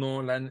que aún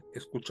no la han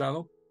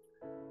escuchado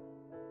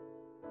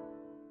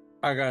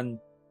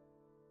hagan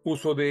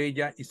uso de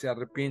ella y se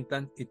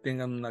arrepientan y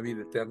tengan una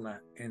vida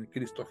eterna en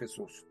Cristo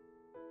Jesús.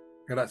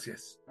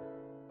 Gracias.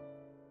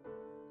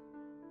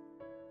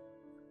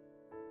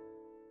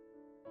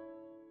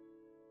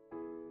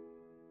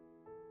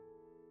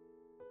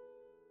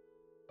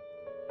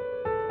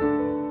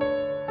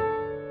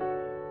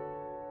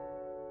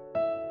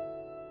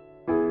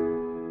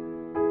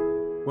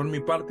 Por mi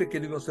parte,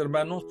 queridos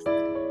hermanos,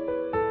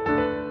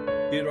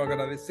 quiero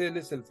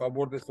agradecerles el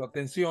favor de su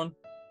atención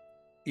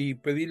y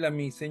pedirle a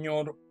mi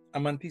Señor,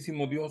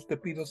 amantísimo Dios, te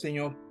pido,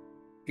 Señor,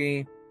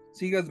 que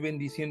sigas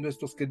bendiciendo a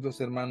estos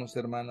queridos hermanos,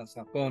 hermanas,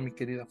 a toda mi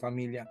querida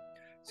familia.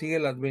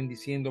 Síguelas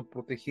bendiciendo,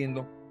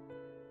 protegiendo,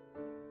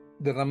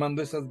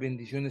 derramando esas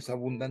bendiciones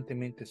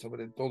abundantemente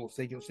sobre todos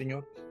ellos,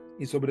 Señor,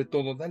 y sobre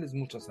todo, dales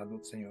mucha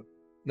salud, Señor,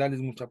 dales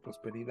mucha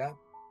prosperidad,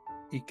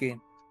 y que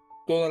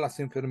todas las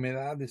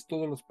enfermedades,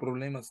 todos los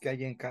problemas que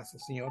haya en casa,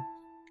 Señor,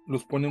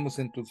 los ponemos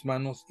en tus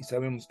manos y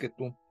sabemos que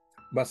tú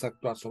vas a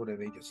actuar sobre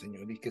ellos,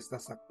 Señor, y que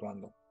estás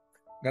actuando.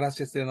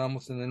 Gracias te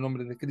damos en el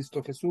nombre de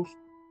Cristo Jesús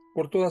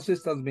por todas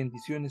estas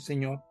bendiciones,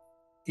 Señor,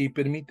 y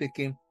permite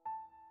que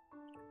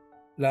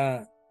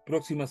la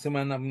próxima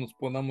semana nos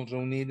podamos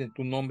reunir en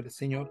tu nombre,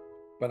 Señor,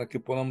 para que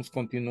podamos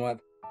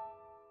continuar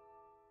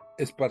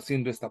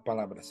esparciendo esta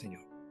palabra,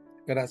 Señor.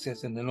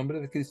 Gracias en el nombre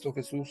de Cristo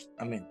Jesús.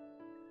 Amén.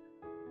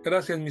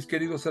 Gracias, mis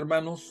queridos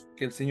hermanos,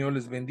 que el Señor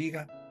les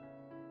bendiga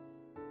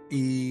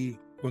y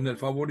con el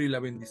favor y la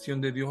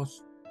bendición de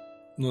Dios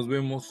nos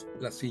vemos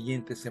la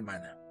siguiente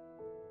semana.